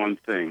about one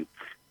thing.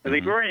 And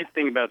the great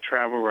thing about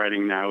travel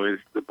writing now is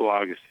the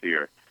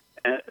blogosphere.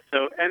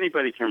 So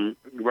anybody can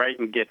write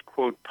and get,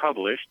 quote,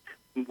 published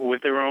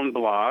with their own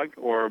blog,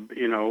 or,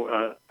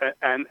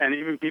 and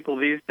even people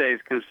these days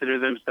consider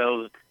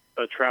themselves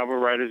travel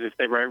writers if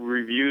they write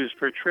reviews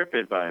for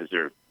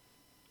TripAdvisor.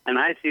 And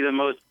I see the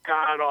most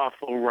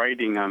god-awful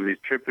writing on these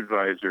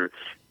TripAdvisor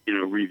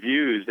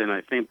reviews, and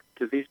I think,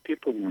 do these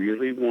people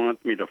really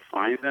want me to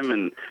find them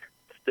and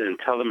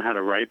tell them how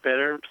to write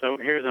better? So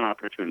here's an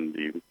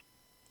opportunity.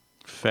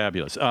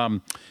 Fabulous.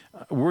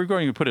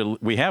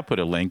 We have put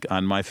a link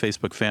on my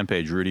Facebook fan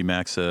page, Rudy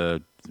Max's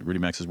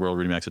World,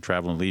 Rudy Max of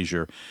Travel and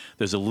Leisure.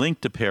 There's a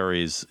link to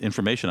Perry's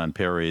information on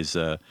Perry's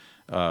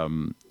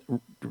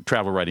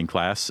travel writing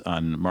class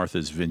on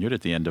Martha's Vineyard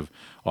at the end of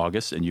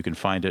August, and you can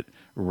find it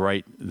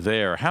right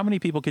there. How many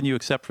people can you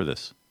accept for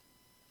this?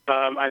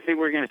 I think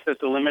we're going to set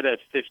the limit at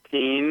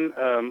 15.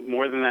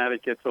 More than that,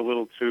 it gets a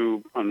little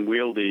too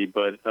unwieldy,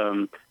 but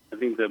I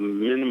think the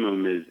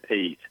minimum is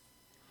 8.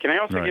 Can I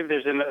also give,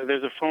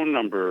 there's a phone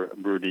number,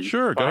 Rudy.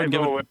 Sure, go ahead.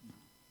 Go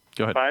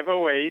ahead.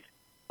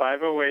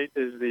 508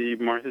 is the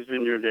Martha's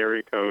Vineyard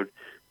area code,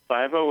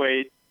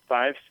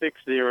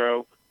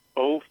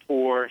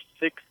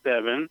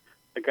 508-560-0467.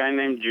 A guy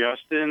named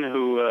Justin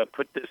who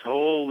put this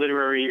whole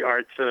literary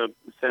arts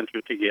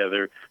center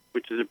together,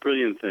 which is a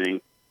brilliant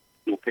thing.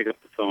 We'll pick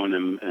up the phone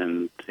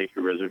and take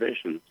your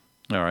reservations.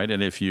 All right,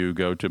 and if you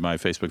go to my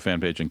Facebook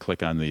fan page and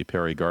click on the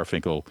Perry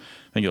Garfinkel, I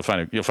think you'll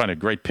find a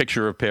great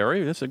picture of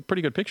Perry. That's a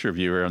pretty good picture of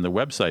you here on the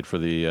website for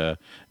the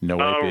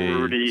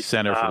Noepe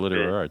Center for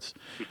Literary Arts.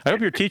 I hope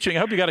you're teaching.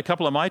 I hope you got a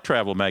couple of my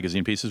travel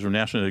magazine pieces from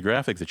National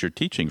Geographic that you're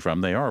teaching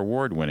from. They are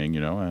award-winning.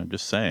 I'm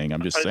just saying,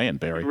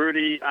 Perry.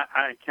 Rudy,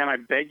 can I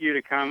beg you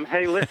to come?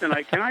 Hey, listen,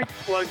 can I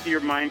plug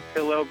your Mind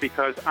Pillow,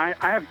 because I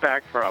have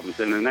back problems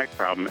and a neck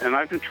problem, and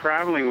I've been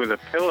traveling with a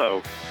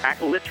pillow,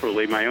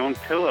 literally my own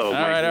pillow. All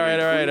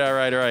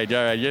right.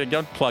 You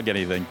don't plug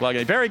anything.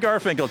 Perry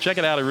Garfinkel, check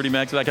it out at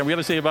RudyMax.com. We got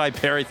to say goodbye,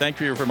 Perry. Thank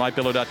you for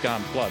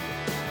MyPillow.com. Plug.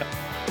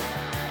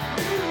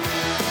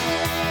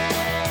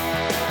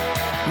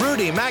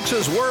 Rudy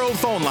Max's World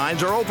phone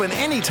lines are open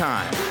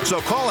anytime,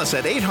 so call us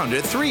at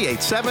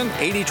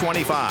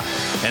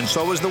 800-387-8025. And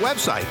so is the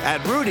website at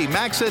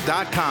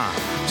rudymaxa.com.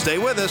 Stay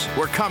with us.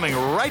 We're coming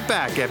right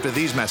back after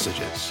these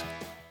messages.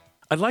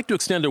 I'd like to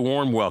extend a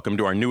warm welcome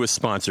to our newest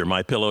sponsor,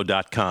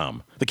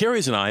 MyPillow.com. The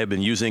Carries and I have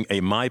been using a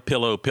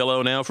MyPillow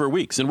pillow now for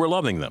weeks, and we're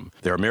loving them.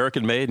 They're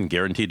American-made and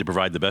guaranteed to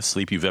provide the best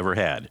sleep you've ever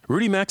had.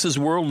 Rudy Max's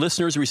World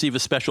listeners receive a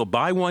special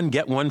buy one,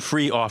 get one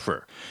free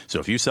offer. So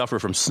if you suffer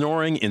from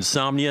snoring,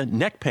 insomnia,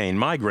 neck pain,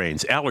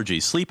 migraines,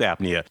 allergies, sleep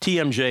apnea,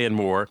 TMJ, and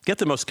more, get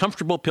the most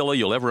comfortable pillow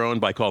you'll ever own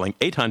by calling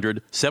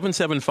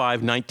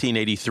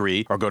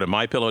 800-775-1983 or go to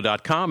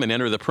MyPillow.com and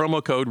enter the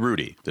promo code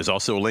Rudy. There's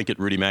also a link at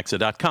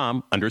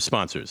RudyMaxa.com under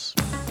sponsors.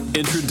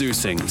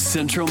 Introducing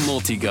Central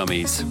Multi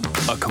Gummies,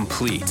 a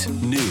complete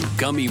new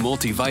gummy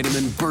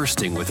multivitamin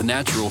bursting with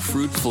natural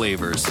fruit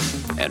flavors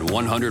and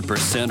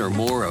 100% or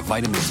more of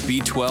vitamins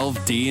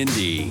B12, D, and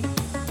D.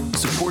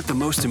 Support the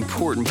most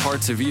important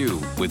parts of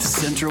you with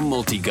Central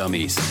Multi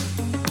Gummies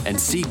and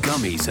see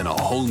gummies in a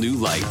whole new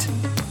light.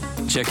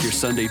 Check your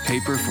Sunday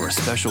paper for a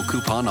special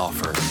coupon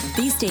offer.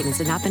 These statements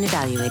have not been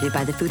evaluated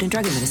by the Food and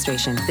Drug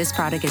Administration. This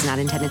product is not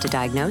intended to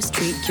diagnose,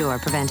 treat, cure, or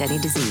prevent any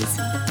disease.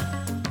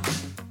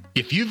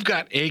 If you've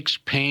got aches,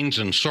 pains,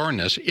 and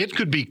soreness, it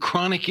could be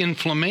chronic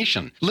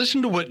inflammation.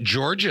 Listen to what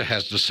Georgia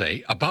has to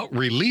say about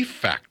Relief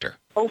Factor.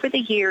 Over the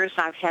years,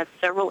 I've had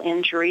several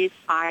injuries.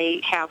 I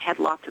have had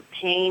lots of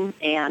pain,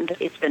 and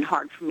it's been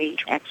hard for me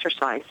to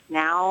exercise.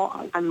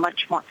 Now I'm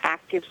much more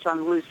active, so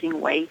I'm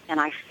losing weight,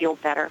 and I feel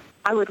better.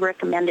 I would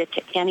recommend it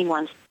to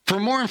anyone. For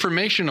more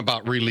information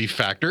about Relief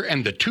Factor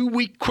and the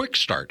 2-week quick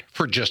start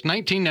for just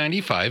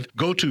 $19.95,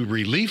 go to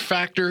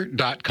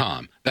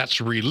ReliefFactor.com. That's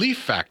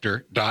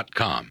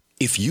ReliefFactor.com.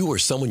 If you or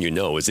someone you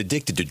know is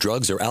addicted to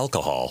drugs or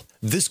alcohol,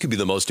 this could be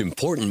the most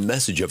important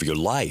message of your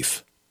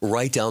life.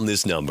 Write down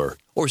this number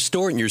or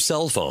store it in your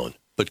cell phone,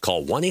 but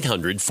call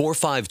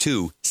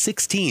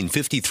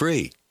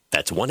 1-800-452-1653.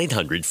 That's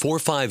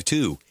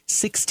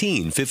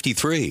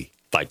 1-800-452-1653.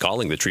 By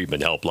calling the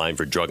treatment helpline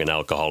for drug and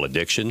alcohol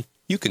addiction,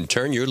 you can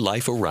turn your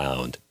life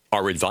around.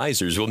 Our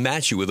advisors will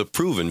match you with a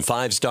proven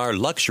 5-star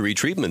luxury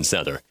treatment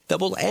center that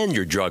will end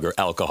your drug or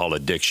alcohol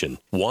addiction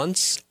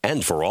once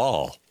and for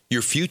all.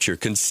 Your future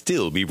can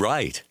still be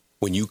bright.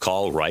 When you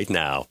call right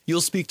now,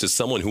 you'll speak to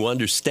someone who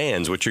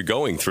understands what you're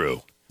going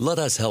through. Let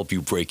us help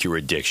you break your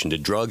addiction to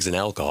drugs and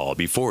alcohol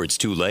before it's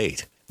too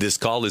late. This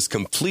call is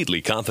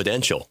completely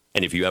confidential,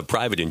 and if you have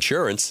private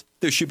insurance,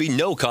 there should be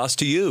no cost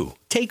to you.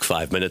 Take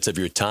 5 minutes of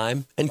your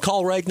time and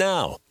call right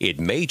now. It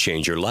may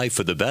change your life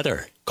for the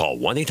better. Call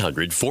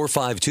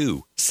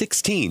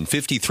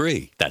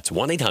 1-800-452-1653. That's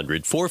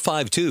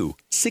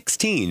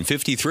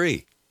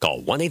 1-800-452-1653.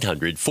 Call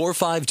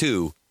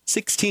 1-800-452-1653.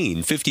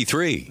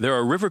 1653. There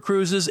are river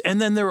cruises, and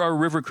then there are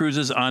river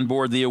cruises on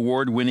board the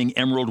award-winning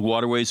Emerald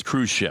Waterways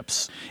cruise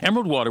ships.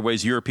 Emerald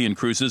Waterways European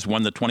Cruises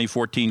won the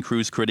 2014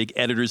 Cruise Critic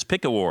Editor's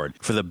Pick Award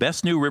for the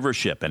best new river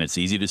ship, and it's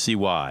easy to see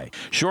why.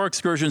 Shore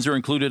excursions are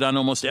included on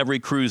almost every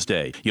cruise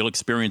day. You'll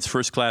experience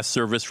first-class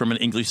service from an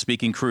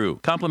English-speaking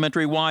crew,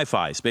 complimentary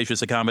Wi-Fi,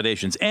 spacious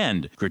accommodations,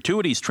 and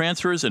gratuities,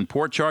 transfers, and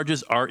port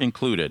charges are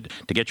included.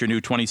 To get your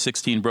new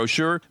 2016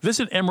 brochure,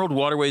 visit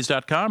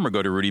emeraldwaterways.com or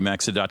go to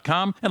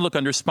rudymaxa.com and look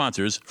under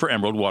sponsors for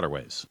Emerald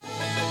Waterways.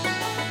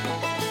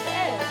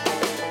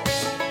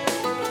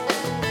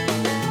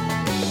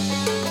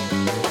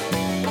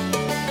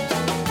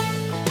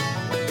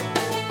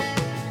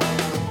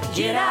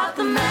 Get out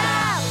the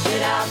map,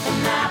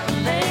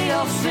 and lay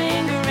your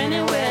finger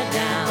anywhere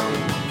down.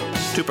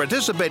 To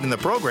participate in the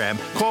program,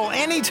 call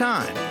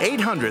anytime,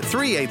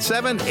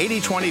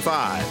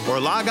 800-387-8025, or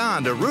log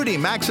on to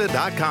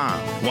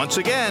rudymaxa.com. Once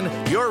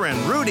again, you're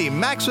in Rudy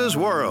Maxa's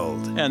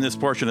world. And this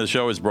portion of the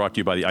show is brought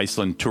to you by the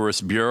Iceland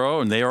Tourist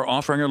Bureau, and they are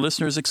offering our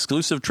listeners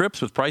exclusive trips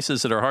with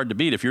prices that are hard to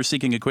beat. If you're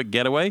seeking a quick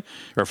getaway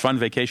or a fun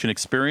vacation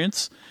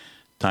experience,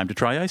 time to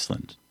try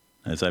Iceland.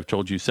 As I've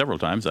told you several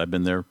times, I've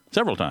been there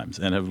several times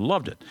and have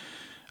loved it.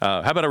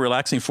 How about a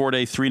relaxing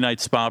 4-day, 3-night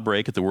spa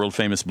break at the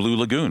world-famous Blue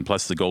Lagoon,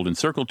 plus the Golden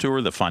Circle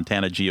Tour, the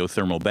Fontana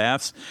geothermal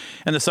baths,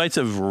 and the sights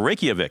of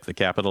Reykjavik, the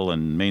capital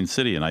and main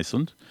city in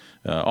Iceland,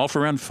 all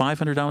for around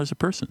 $500 a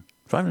person.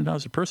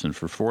 $500 a person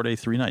for 4-day,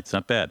 3 nights.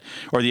 Not bad.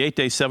 Or the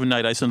 8-day,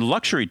 7-night Iceland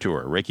luxury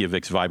tour.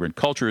 Reykjavik's vibrant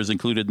culture is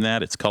included in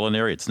that. It's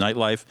culinary, it's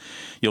nightlife.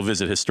 You'll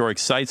visit historic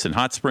sites and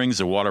hot springs,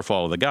 the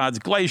waterfall of the gods,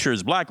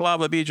 glaciers, black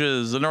lava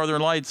beaches, the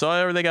northern lights.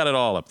 They got it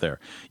all up there.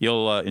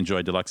 You'll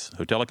enjoy deluxe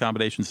hotel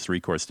accommodations,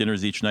 3-course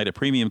dinners each night, a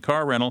premium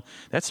car rental.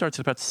 That starts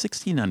at about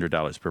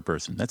 $1,600 per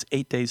person. That's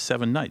 8 days,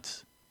 7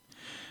 nights.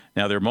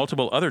 Now, there are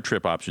multiple other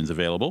trip options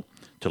available.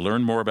 To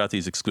learn more about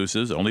these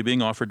exclusives only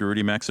being offered to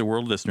Rudy Maxa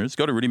World listeners,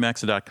 go to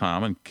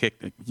rudymaxa.com and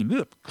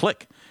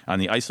click on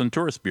the Iceland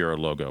Tourist Bureau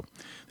logo.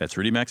 That's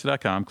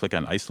rudymaxa.com. Click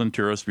on Iceland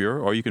Tourist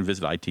Bureau, or you can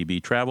visit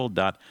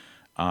itbtravel.is.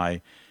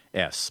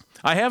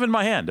 I have in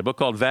my hand a book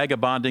called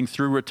Vagabonding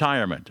Through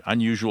Retirement,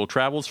 Unusual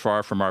Travels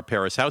Far from Our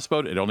Paris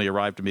Houseboat. It only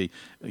arrived to me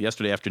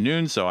yesterday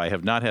afternoon, so I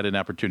have not had an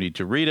opportunity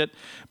to read it.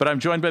 But I'm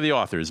joined by the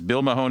authors,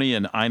 Bill Mahoney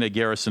and Ina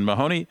Garrison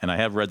Mahoney, and I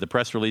have read the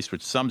press release,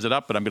 which sums it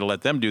up, but I'm going to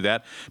let them do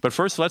that. But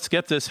first, let's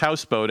get this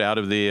houseboat out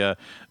of the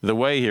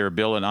way here,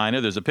 Bill and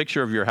Ina. There's a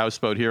picture of your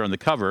houseboat here on the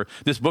cover.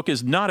 This book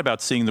is not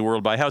about seeing the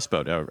world by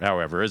houseboat,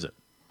 however, is it?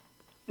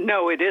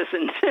 No, it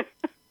isn't.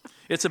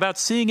 It's about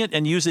seeing it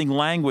and using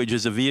language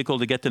as a vehicle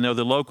to get to know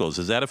the locals.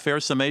 Is that a fair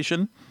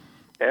summation?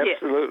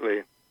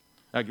 Absolutely.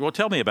 Well,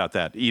 tell me about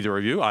that, either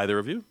of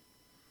you.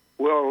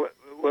 Well,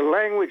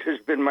 language has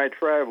been my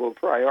travel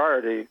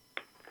priority.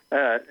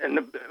 And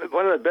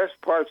one of the best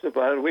parts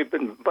about it, we've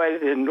been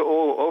invited in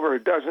over a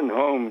dozen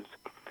homes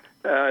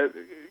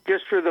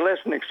just for the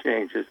lesson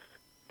exchanges.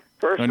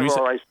 First of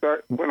all, I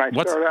start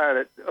out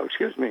at. Oh,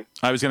 excuse me.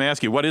 I was going to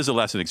ask you, what is a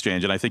lesson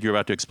exchange? And I think you're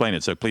about to explain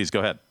it, so please go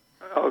ahead.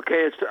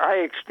 Okay, I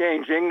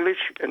exchange English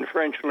and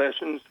French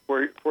lessons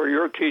for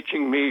your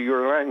teaching me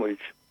your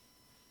language.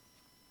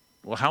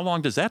 Well, how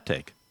long does that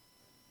take?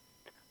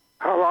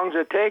 How long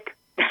does it take?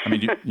 I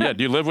mean,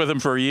 do you live with them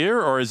for a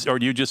year, or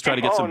do you just try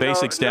to get some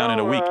basics down in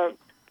a week?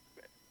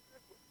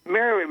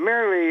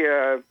 Merely,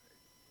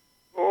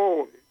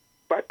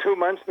 about 2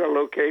 months in a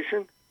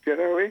location,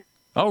 generally.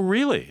 Oh,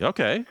 really?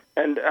 Okay.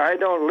 And I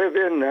don't live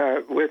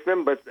in with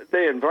them, but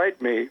they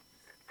invite me.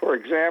 For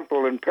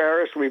example, in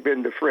Paris, we've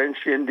been to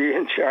French,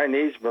 Indian,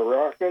 Chinese,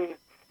 Moroccan,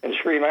 and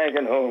Sri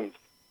Lankan homes.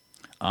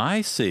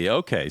 I see.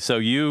 Okay. So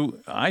you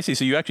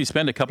actually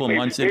spend a couple of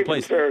months in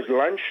place. There's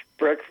lunch,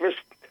 breakfast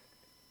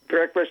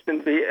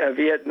in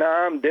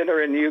Vietnam,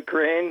 dinner in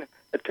Ukraine,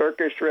 a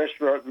Turkish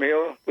restaurant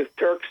meal with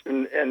Turks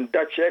and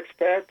Dutch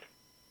expats,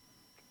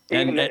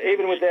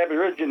 even with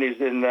Aborigines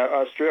in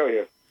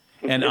Australia.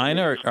 And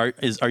Ina,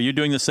 are you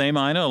doing the same,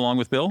 Ina, along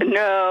with Bill?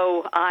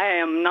 No, I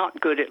am not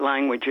good at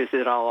languages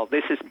at all.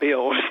 This is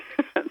Bill.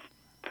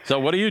 So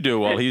what do you do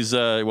while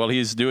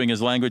he's doing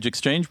his language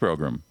exchange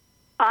program?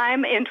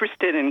 I'm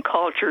interested in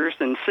cultures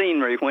and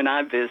scenery when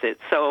I visit,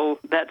 so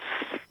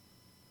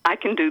I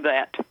can do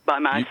that by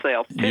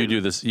myself. You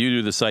do this. You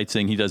do the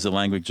sightseeing. He does the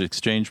language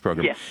exchange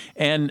program. Yes.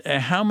 And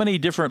how many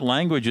different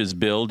languages,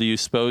 Bill, do you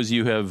suppose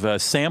you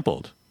have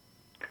sampled?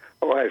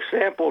 Oh, I've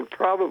sampled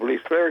probably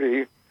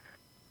 30.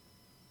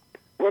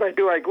 What I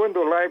do, I go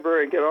into a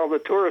library and get all the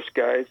tourist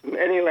guides, and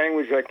any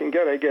language I can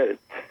get, I get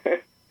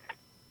it.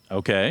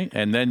 Okay,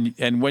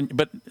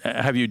 but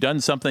have you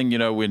done something,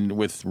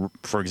 with,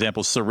 for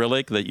example,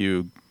 Cyrillic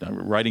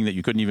writing that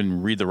you couldn't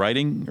even read the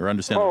writing or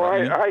understand? Oh,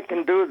 I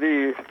can do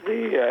the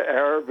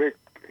Arabic,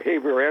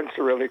 Hebrew, and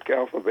Cyrillic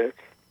alphabets.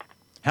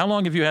 How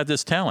long have you had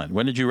this talent?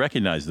 When did you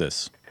recognize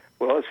this?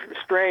 Well, it's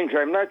strange.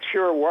 I'm not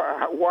sure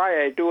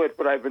why I do it,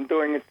 but I've been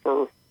doing it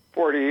for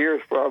 40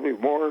 years, probably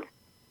more.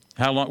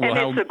 How long? And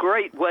it's a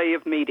great way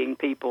of meeting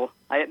people.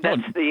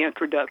 That's the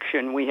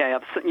introduction we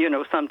have.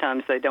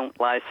 Sometimes they don't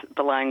last.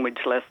 The language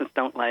lessons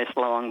don't last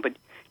long, but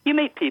you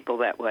meet people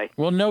that way.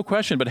 Well, no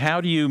question. But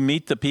how do you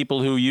meet the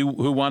people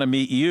who want to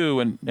meet you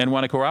and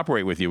want to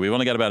cooperate with you? We've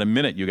only got about a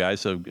minute, you guys.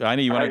 So I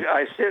know you want to.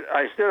 I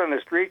sit on the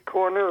street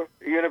corner,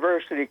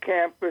 university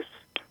campus,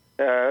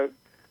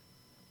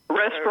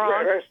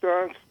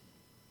 restaurants.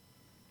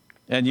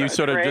 And you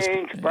sort of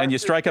you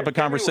strike up a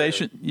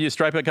conversation. Everywhere. You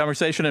strike up a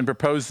conversation and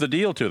propose the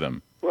deal to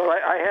them. Well,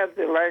 I have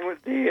the language,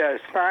 the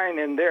sign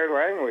in their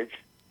language,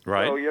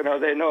 right? So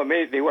they know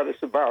immediately what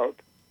it's about.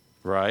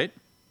 Right.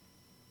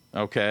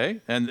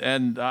 Okay.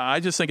 And I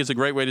just think it's a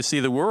great way to see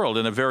the world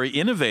and a very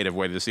innovative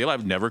way to see it.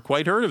 I've never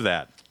quite heard of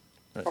that.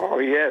 Oh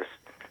yes,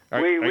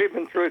 I've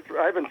been through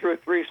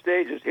 3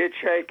 stages: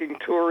 hitchhiking,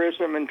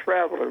 tourism, and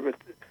traveler. But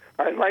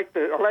I like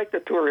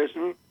the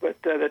tourism, but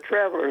the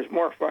traveler is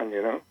more fun,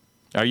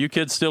 Are you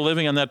kids still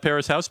living on that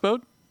Paris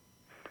houseboat?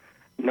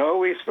 No,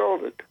 we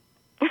sold it.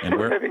 And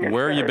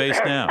where are you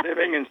based now?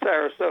 Living in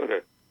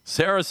Sarasota.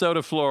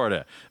 Sarasota,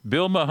 Florida.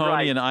 Bill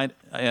Mahoney and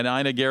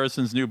Ina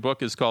Garrison's new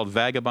book is called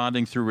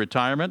Vagabonding Through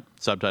Retirement.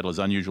 Subtitle is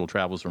Unusual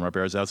Travels from Our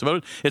Paris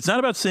Houseboat. It's not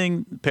about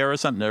seeing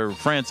Paris or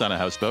France on a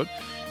houseboat.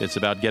 It's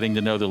about getting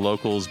to know the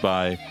locals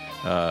by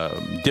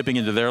dipping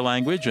into their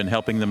language and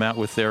helping them out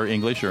with their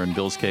English, or in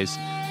Bill's case,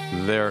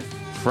 their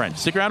French.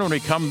 Stick around when we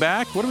come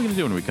back. What are we going to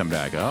do when we come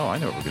back? Oh, I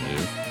know what we're going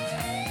to do.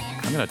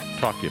 I'm going to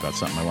talk to you about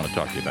something I want to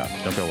talk to you about.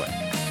 Don't go away.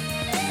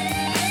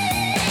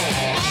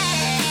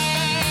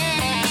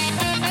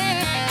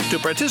 To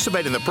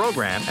participate in the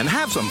program and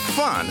have some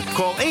fun,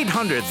 call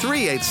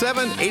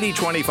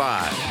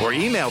 800-387-8025 or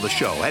email the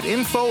show at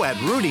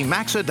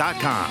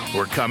info@rudymaxa.com.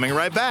 We're coming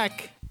right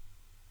back.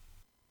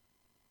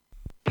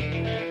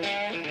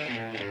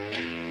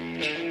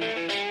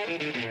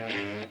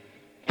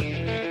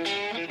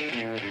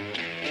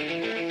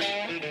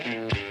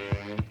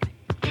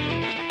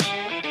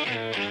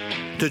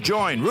 To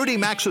join Rudy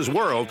Maxa's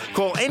World,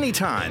 call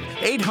anytime,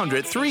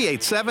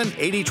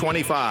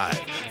 800-387-8025.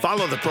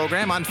 Follow the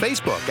program on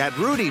Facebook at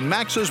Rudy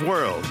Maxa's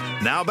World.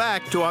 Now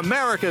back to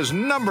America's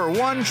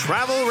 #1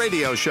 travel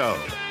radio show.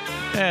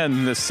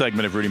 And this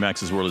segment of Rudy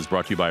Maxa's World is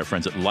brought to you by our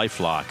friends at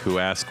LifeLock, who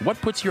ask,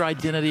 what puts your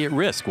identity at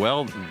risk?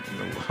 Well,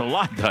 a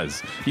lot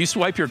does. You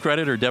swipe your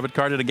credit or debit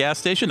card at a gas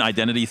station,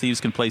 identity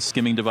thieves can place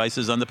skimming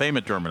devices on the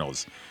payment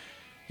terminals.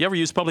 You ever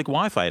use public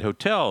Wi-Fi at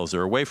hotels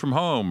or away from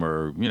home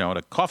or, at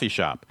a coffee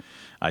shop?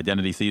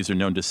 Identity thieves are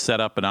known to set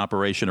up an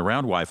operation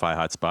around Wi-Fi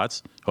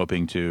hotspots,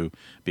 hoping to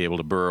be able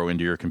to burrow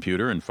into your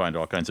computer and find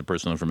all kinds of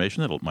personal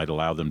information that might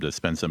allow them to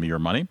spend some of your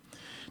money.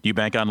 Do you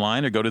bank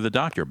online or go to the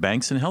doctor?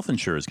 Banks and health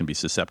insurers can be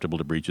susceptible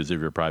to breaches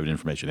of your private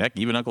information. Heck,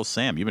 even Uncle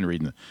Sam, you've been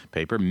reading the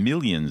paper,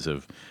 millions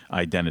of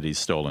identities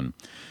stolen.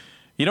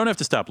 You don't have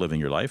to stop living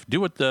your life.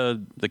 Do what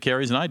the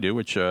Carries and I do,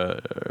 which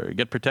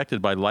get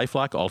protected by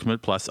LifeLock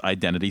Ultimate Plus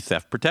Identity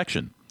Theft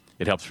Protection.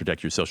 It helps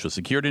protect your Social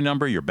Security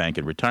number, your bank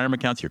and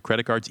retirement accounts, your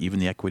credit cards, even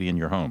the equity in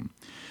your home.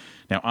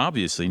 Now,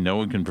 obviously, no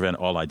one can prevent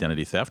all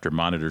identity theft or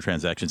monitor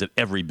transactions at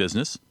every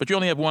business, but you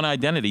only have one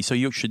identity, so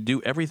you should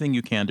do everything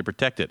you can to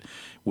protect it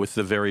with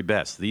the very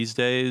best. These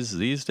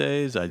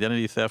days,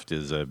 identity theft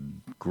is a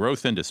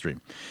growth industry.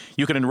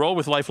 You can enroll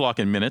with LifeLock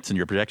in minutes, and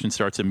your protection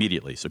starts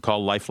immediately. So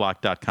call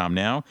LifeLock.com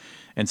now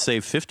and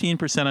save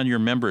 15% on your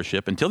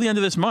membership until the end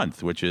of this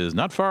month, which is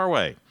not far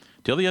away.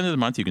 Till the end of the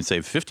month, you can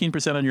save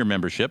 15% on your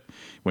membership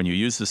when you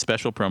use the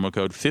special promo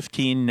code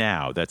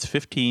 15NOW. That's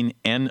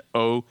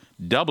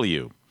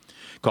 15NOW.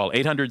 Call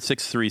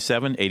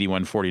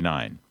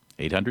 800-637-8149.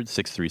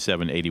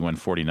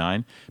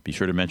 800-637-8149. Be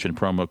sure to mention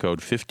promo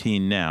code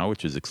 15NOW,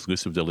 which is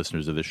exclusive to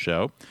listeners of this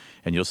show,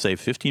 and you'll save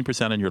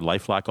 15% on your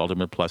LifeLock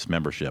Ultimate Plus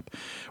membership.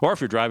 Or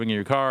if you're driving in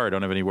your car or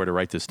don't have anywhere to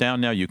write this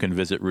down now, you can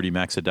visit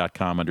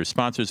rudymaxa.com under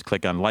sponsors,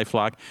 click on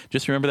LifeLock.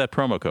 Just remember that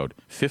promo code,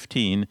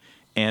 15NOW.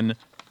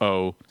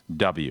 So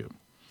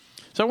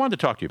I wanted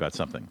to talk to you about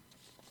something.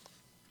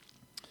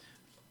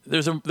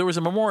 There was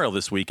a memorial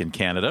this week in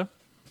Canada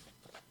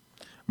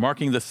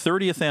marking the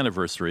 30th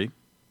anniversary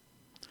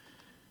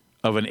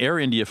of an Air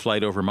India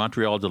flight over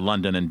Montreal to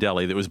London and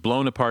Delhi that was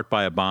blown apart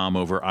by a bomb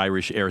over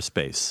Irish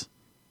airspace.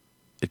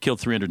 It killed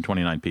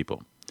 329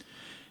 people.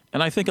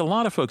 And I think a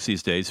lot of folks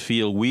these days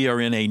feel we are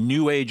in a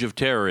new age of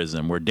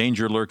terrorism where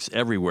danger lurks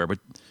everywhere. But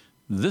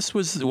this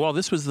was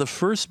the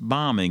first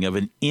bombing of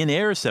an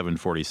in-air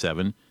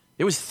 747.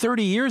 It was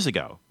 30 years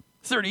ago.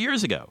 30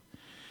 years ago.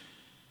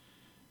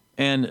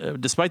 And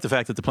despite the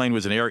fact that the plane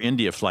was an Air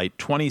India flight,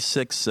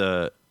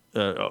 260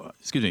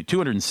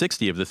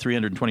 of the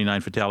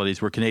 329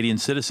 fatalities were Canadian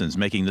citizens,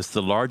 making this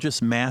the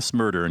largest mass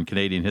murder in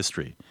Canadian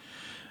history.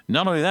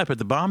 Not only that, but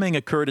the bombing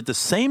occurred at the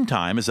same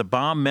time as a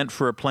bomb meant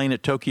for a plane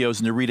at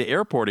Tokyo's Narita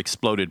Airport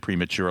exploded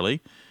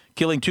prematurely,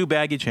 killing 2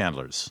 baggage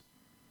handlers.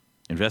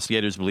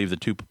 Investigators believe the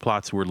 2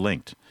 plots were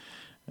linked.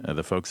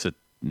 The folks at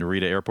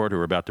Narita Airport who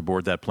were about to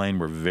board that plane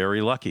were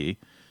very lucky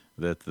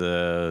that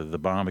the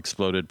bomb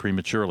exploded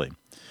prematurely.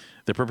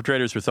 The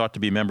perpetrators were thought to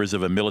be members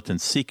of a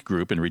militant Sikh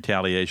group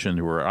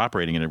who were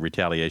operating in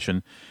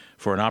retaliation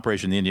for an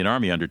operation the Indian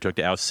Army undertook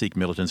to oust Sikh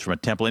militants from a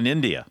temple in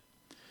India.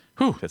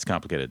 Whew, that's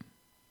complicated.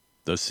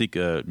 Those Sikh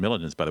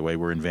militants, by the way,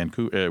 were in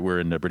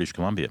British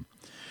Columbia.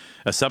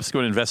 A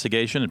subsequent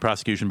investigation and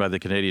prosecution by the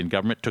Canadian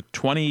government took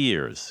 20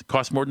 years,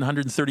 cost more than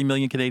 130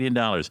 million Canadian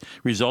dollars,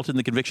 resulted in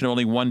the conviction of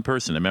only one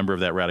person, a member of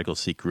that radical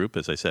Sikh group,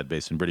 as I said,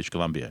 based in British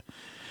Columbia.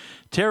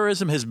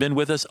 Terrorism has been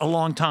with us a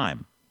long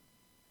time.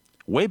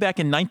 Way back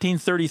in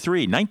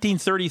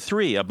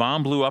 1933, a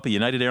bomb blew up a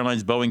United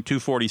Airlines Boeing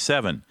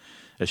 247.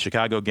 A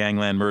Chicago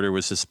gangland murder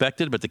was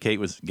suspected, but the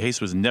case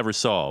was never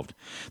solved.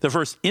 The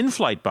first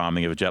in-flight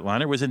bombing of a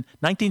jetliner was in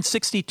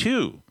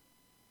 1962.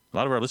 A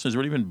lot of our listeners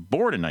weren't even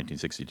born in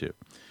 1962.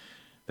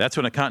 That's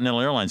when a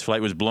Continental Airlines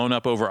flight was blown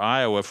up over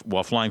Iowa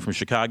while flying from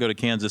Chicago to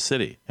Kansas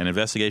City. An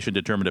investigation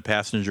determined a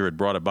passenger had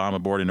brought a bomb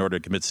aboard in order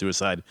to commit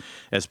suicide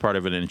as part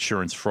of an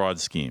insurance fraud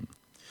scheme.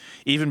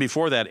 Even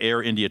before that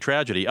Air India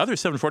tragedy, other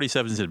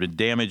 747s had been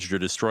damaged or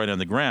destroyed on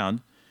the ground.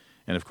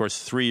 And, of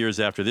course, 3 years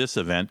after this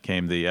event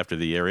after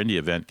the Air India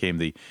event, came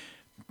the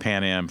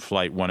Pan Am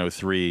Flight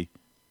 103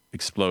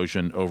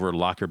 explosion over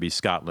Lockerbie,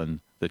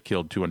 Scotland, that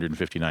killed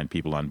 259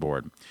 people on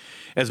board.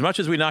 As much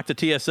as we knock the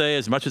TSA,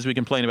 as much as we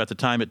complain about the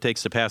time it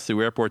takes to pass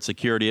through airport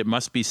security, it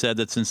must be said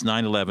that since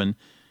 9/11,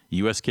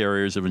 U.S.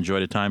 carriers have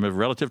enjoyed a time of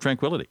relative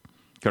tranquility.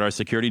 Could our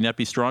security net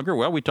be stronger?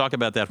 Well, we talk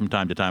about that from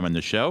time to time on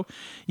this show.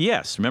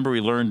 Yes, remember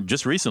we learned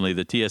just recently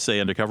that TSA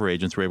undercover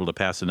agents were able to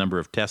pass a number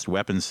of test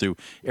weapons through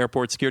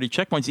airport security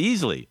checkpoints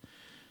easily.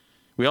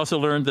 We also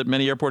learned that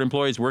many airport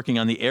employees working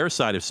on the air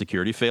side of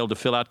security failed to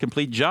fill out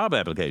complete job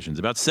applications.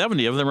 About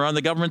 70 of them are on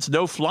the government's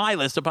no-fly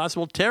list of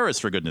possible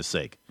terrorists, for goodness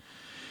sake.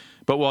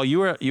 But while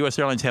U.S.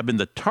 airlines have been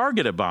the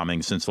target of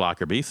bombing since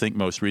Lockerbie, think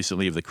most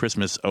recently of the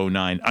Christmas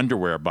 '09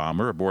 underwear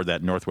bomber aboard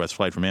that Northwest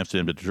flight from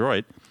Amsterdam to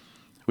Detroit,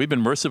 we've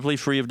been mercifully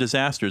free of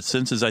disasters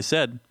since, as I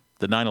said,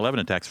 the 9/11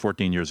 attacks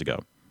 14 years ago.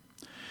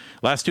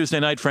 Last Tuesday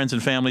night, friends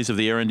and families of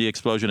the Air India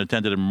explosion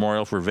attended a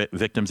memorial for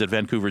victims at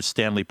Vancouver's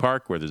Stanley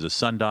Park, where there's a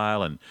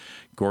sundial and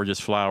gorgeous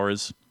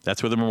flowers.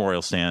 That's where the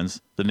memorial stands.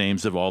 The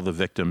names of all the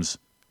victims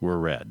were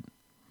read.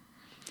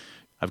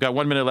 I've got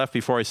 1 minute left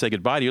before I say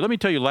goodbye to you. Let me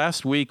tell you,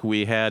 last week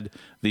we had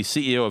the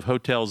CEO of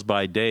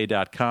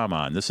HotelsByDay.com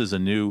on. This is a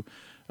new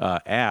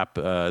app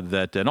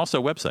and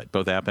also a website,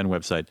 both app and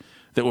website,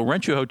 that will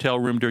rent you a hotel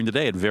room during the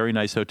day at very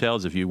nice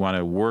hotels. If you want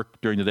to work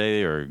during the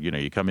day, or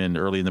you come in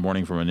early in the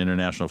morning from an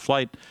international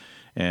flight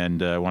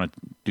and want to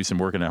do some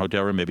work in a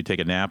hotel room, maybe take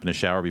a nap and a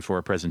shower before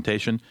a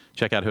presentation,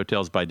 check out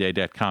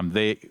HotelsByDay.com.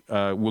 They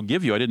will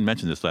give you, I didn't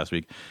mention this last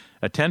week,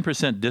 a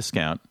 10%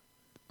 discount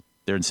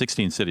They're in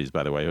 16 cities,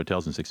 by the way,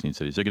 hotels in 16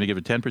 cities. They're going to give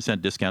a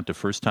 10% discount to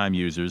first-time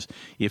users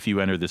if you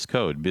enter this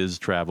code,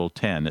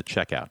 BizTravel10 at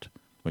checkout,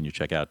 when you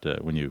check out,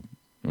 when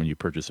you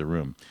purchase a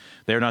room.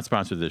 They're not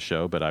sponsored this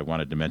show, but I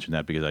wanted to mention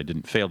that because I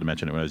didn't fail to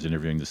mention it when I was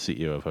interviewing the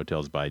CEO of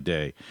Hotels by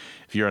Day.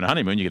 If you're on a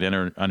honeymoon, you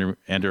can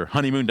enter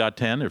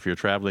honeymoon.10, or if you're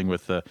traveling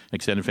with an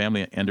extended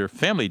family, enter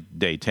Family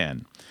Day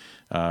 10.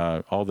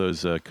 All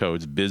those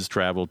codes,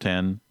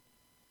 BizTravel10,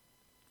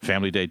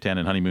 Family Day 10,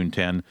 and Honeymoon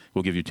 10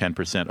 will give you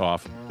 10%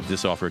 off.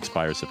 This offer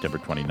expires September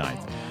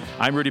 29th.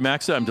 I'm Rudy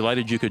Maxa. I'm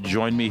delighted you could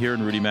join me here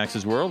in Rudy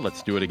Maxa's World.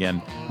 Let's do it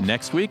again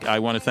next week. I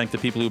want to thank the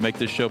people who make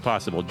this show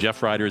possible.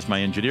 Jeff Ryder is my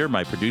engineer.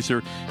 My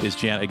producer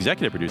is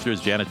executive producer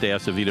is Janet De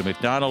Acevedo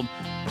McDonald.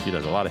 She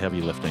does a lot of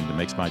heavy lifting that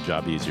makes my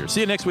job easier.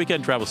 See you next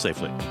weekend. Travel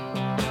safely.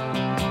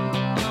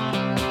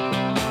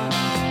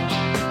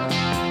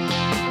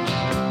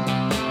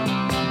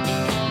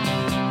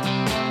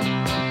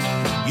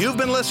 You've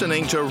been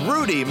listening to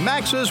Rudy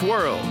Maxa's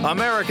World,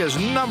 America's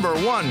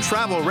 #1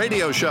 travel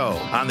radio show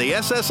on the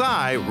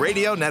SSI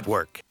Radio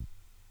Network.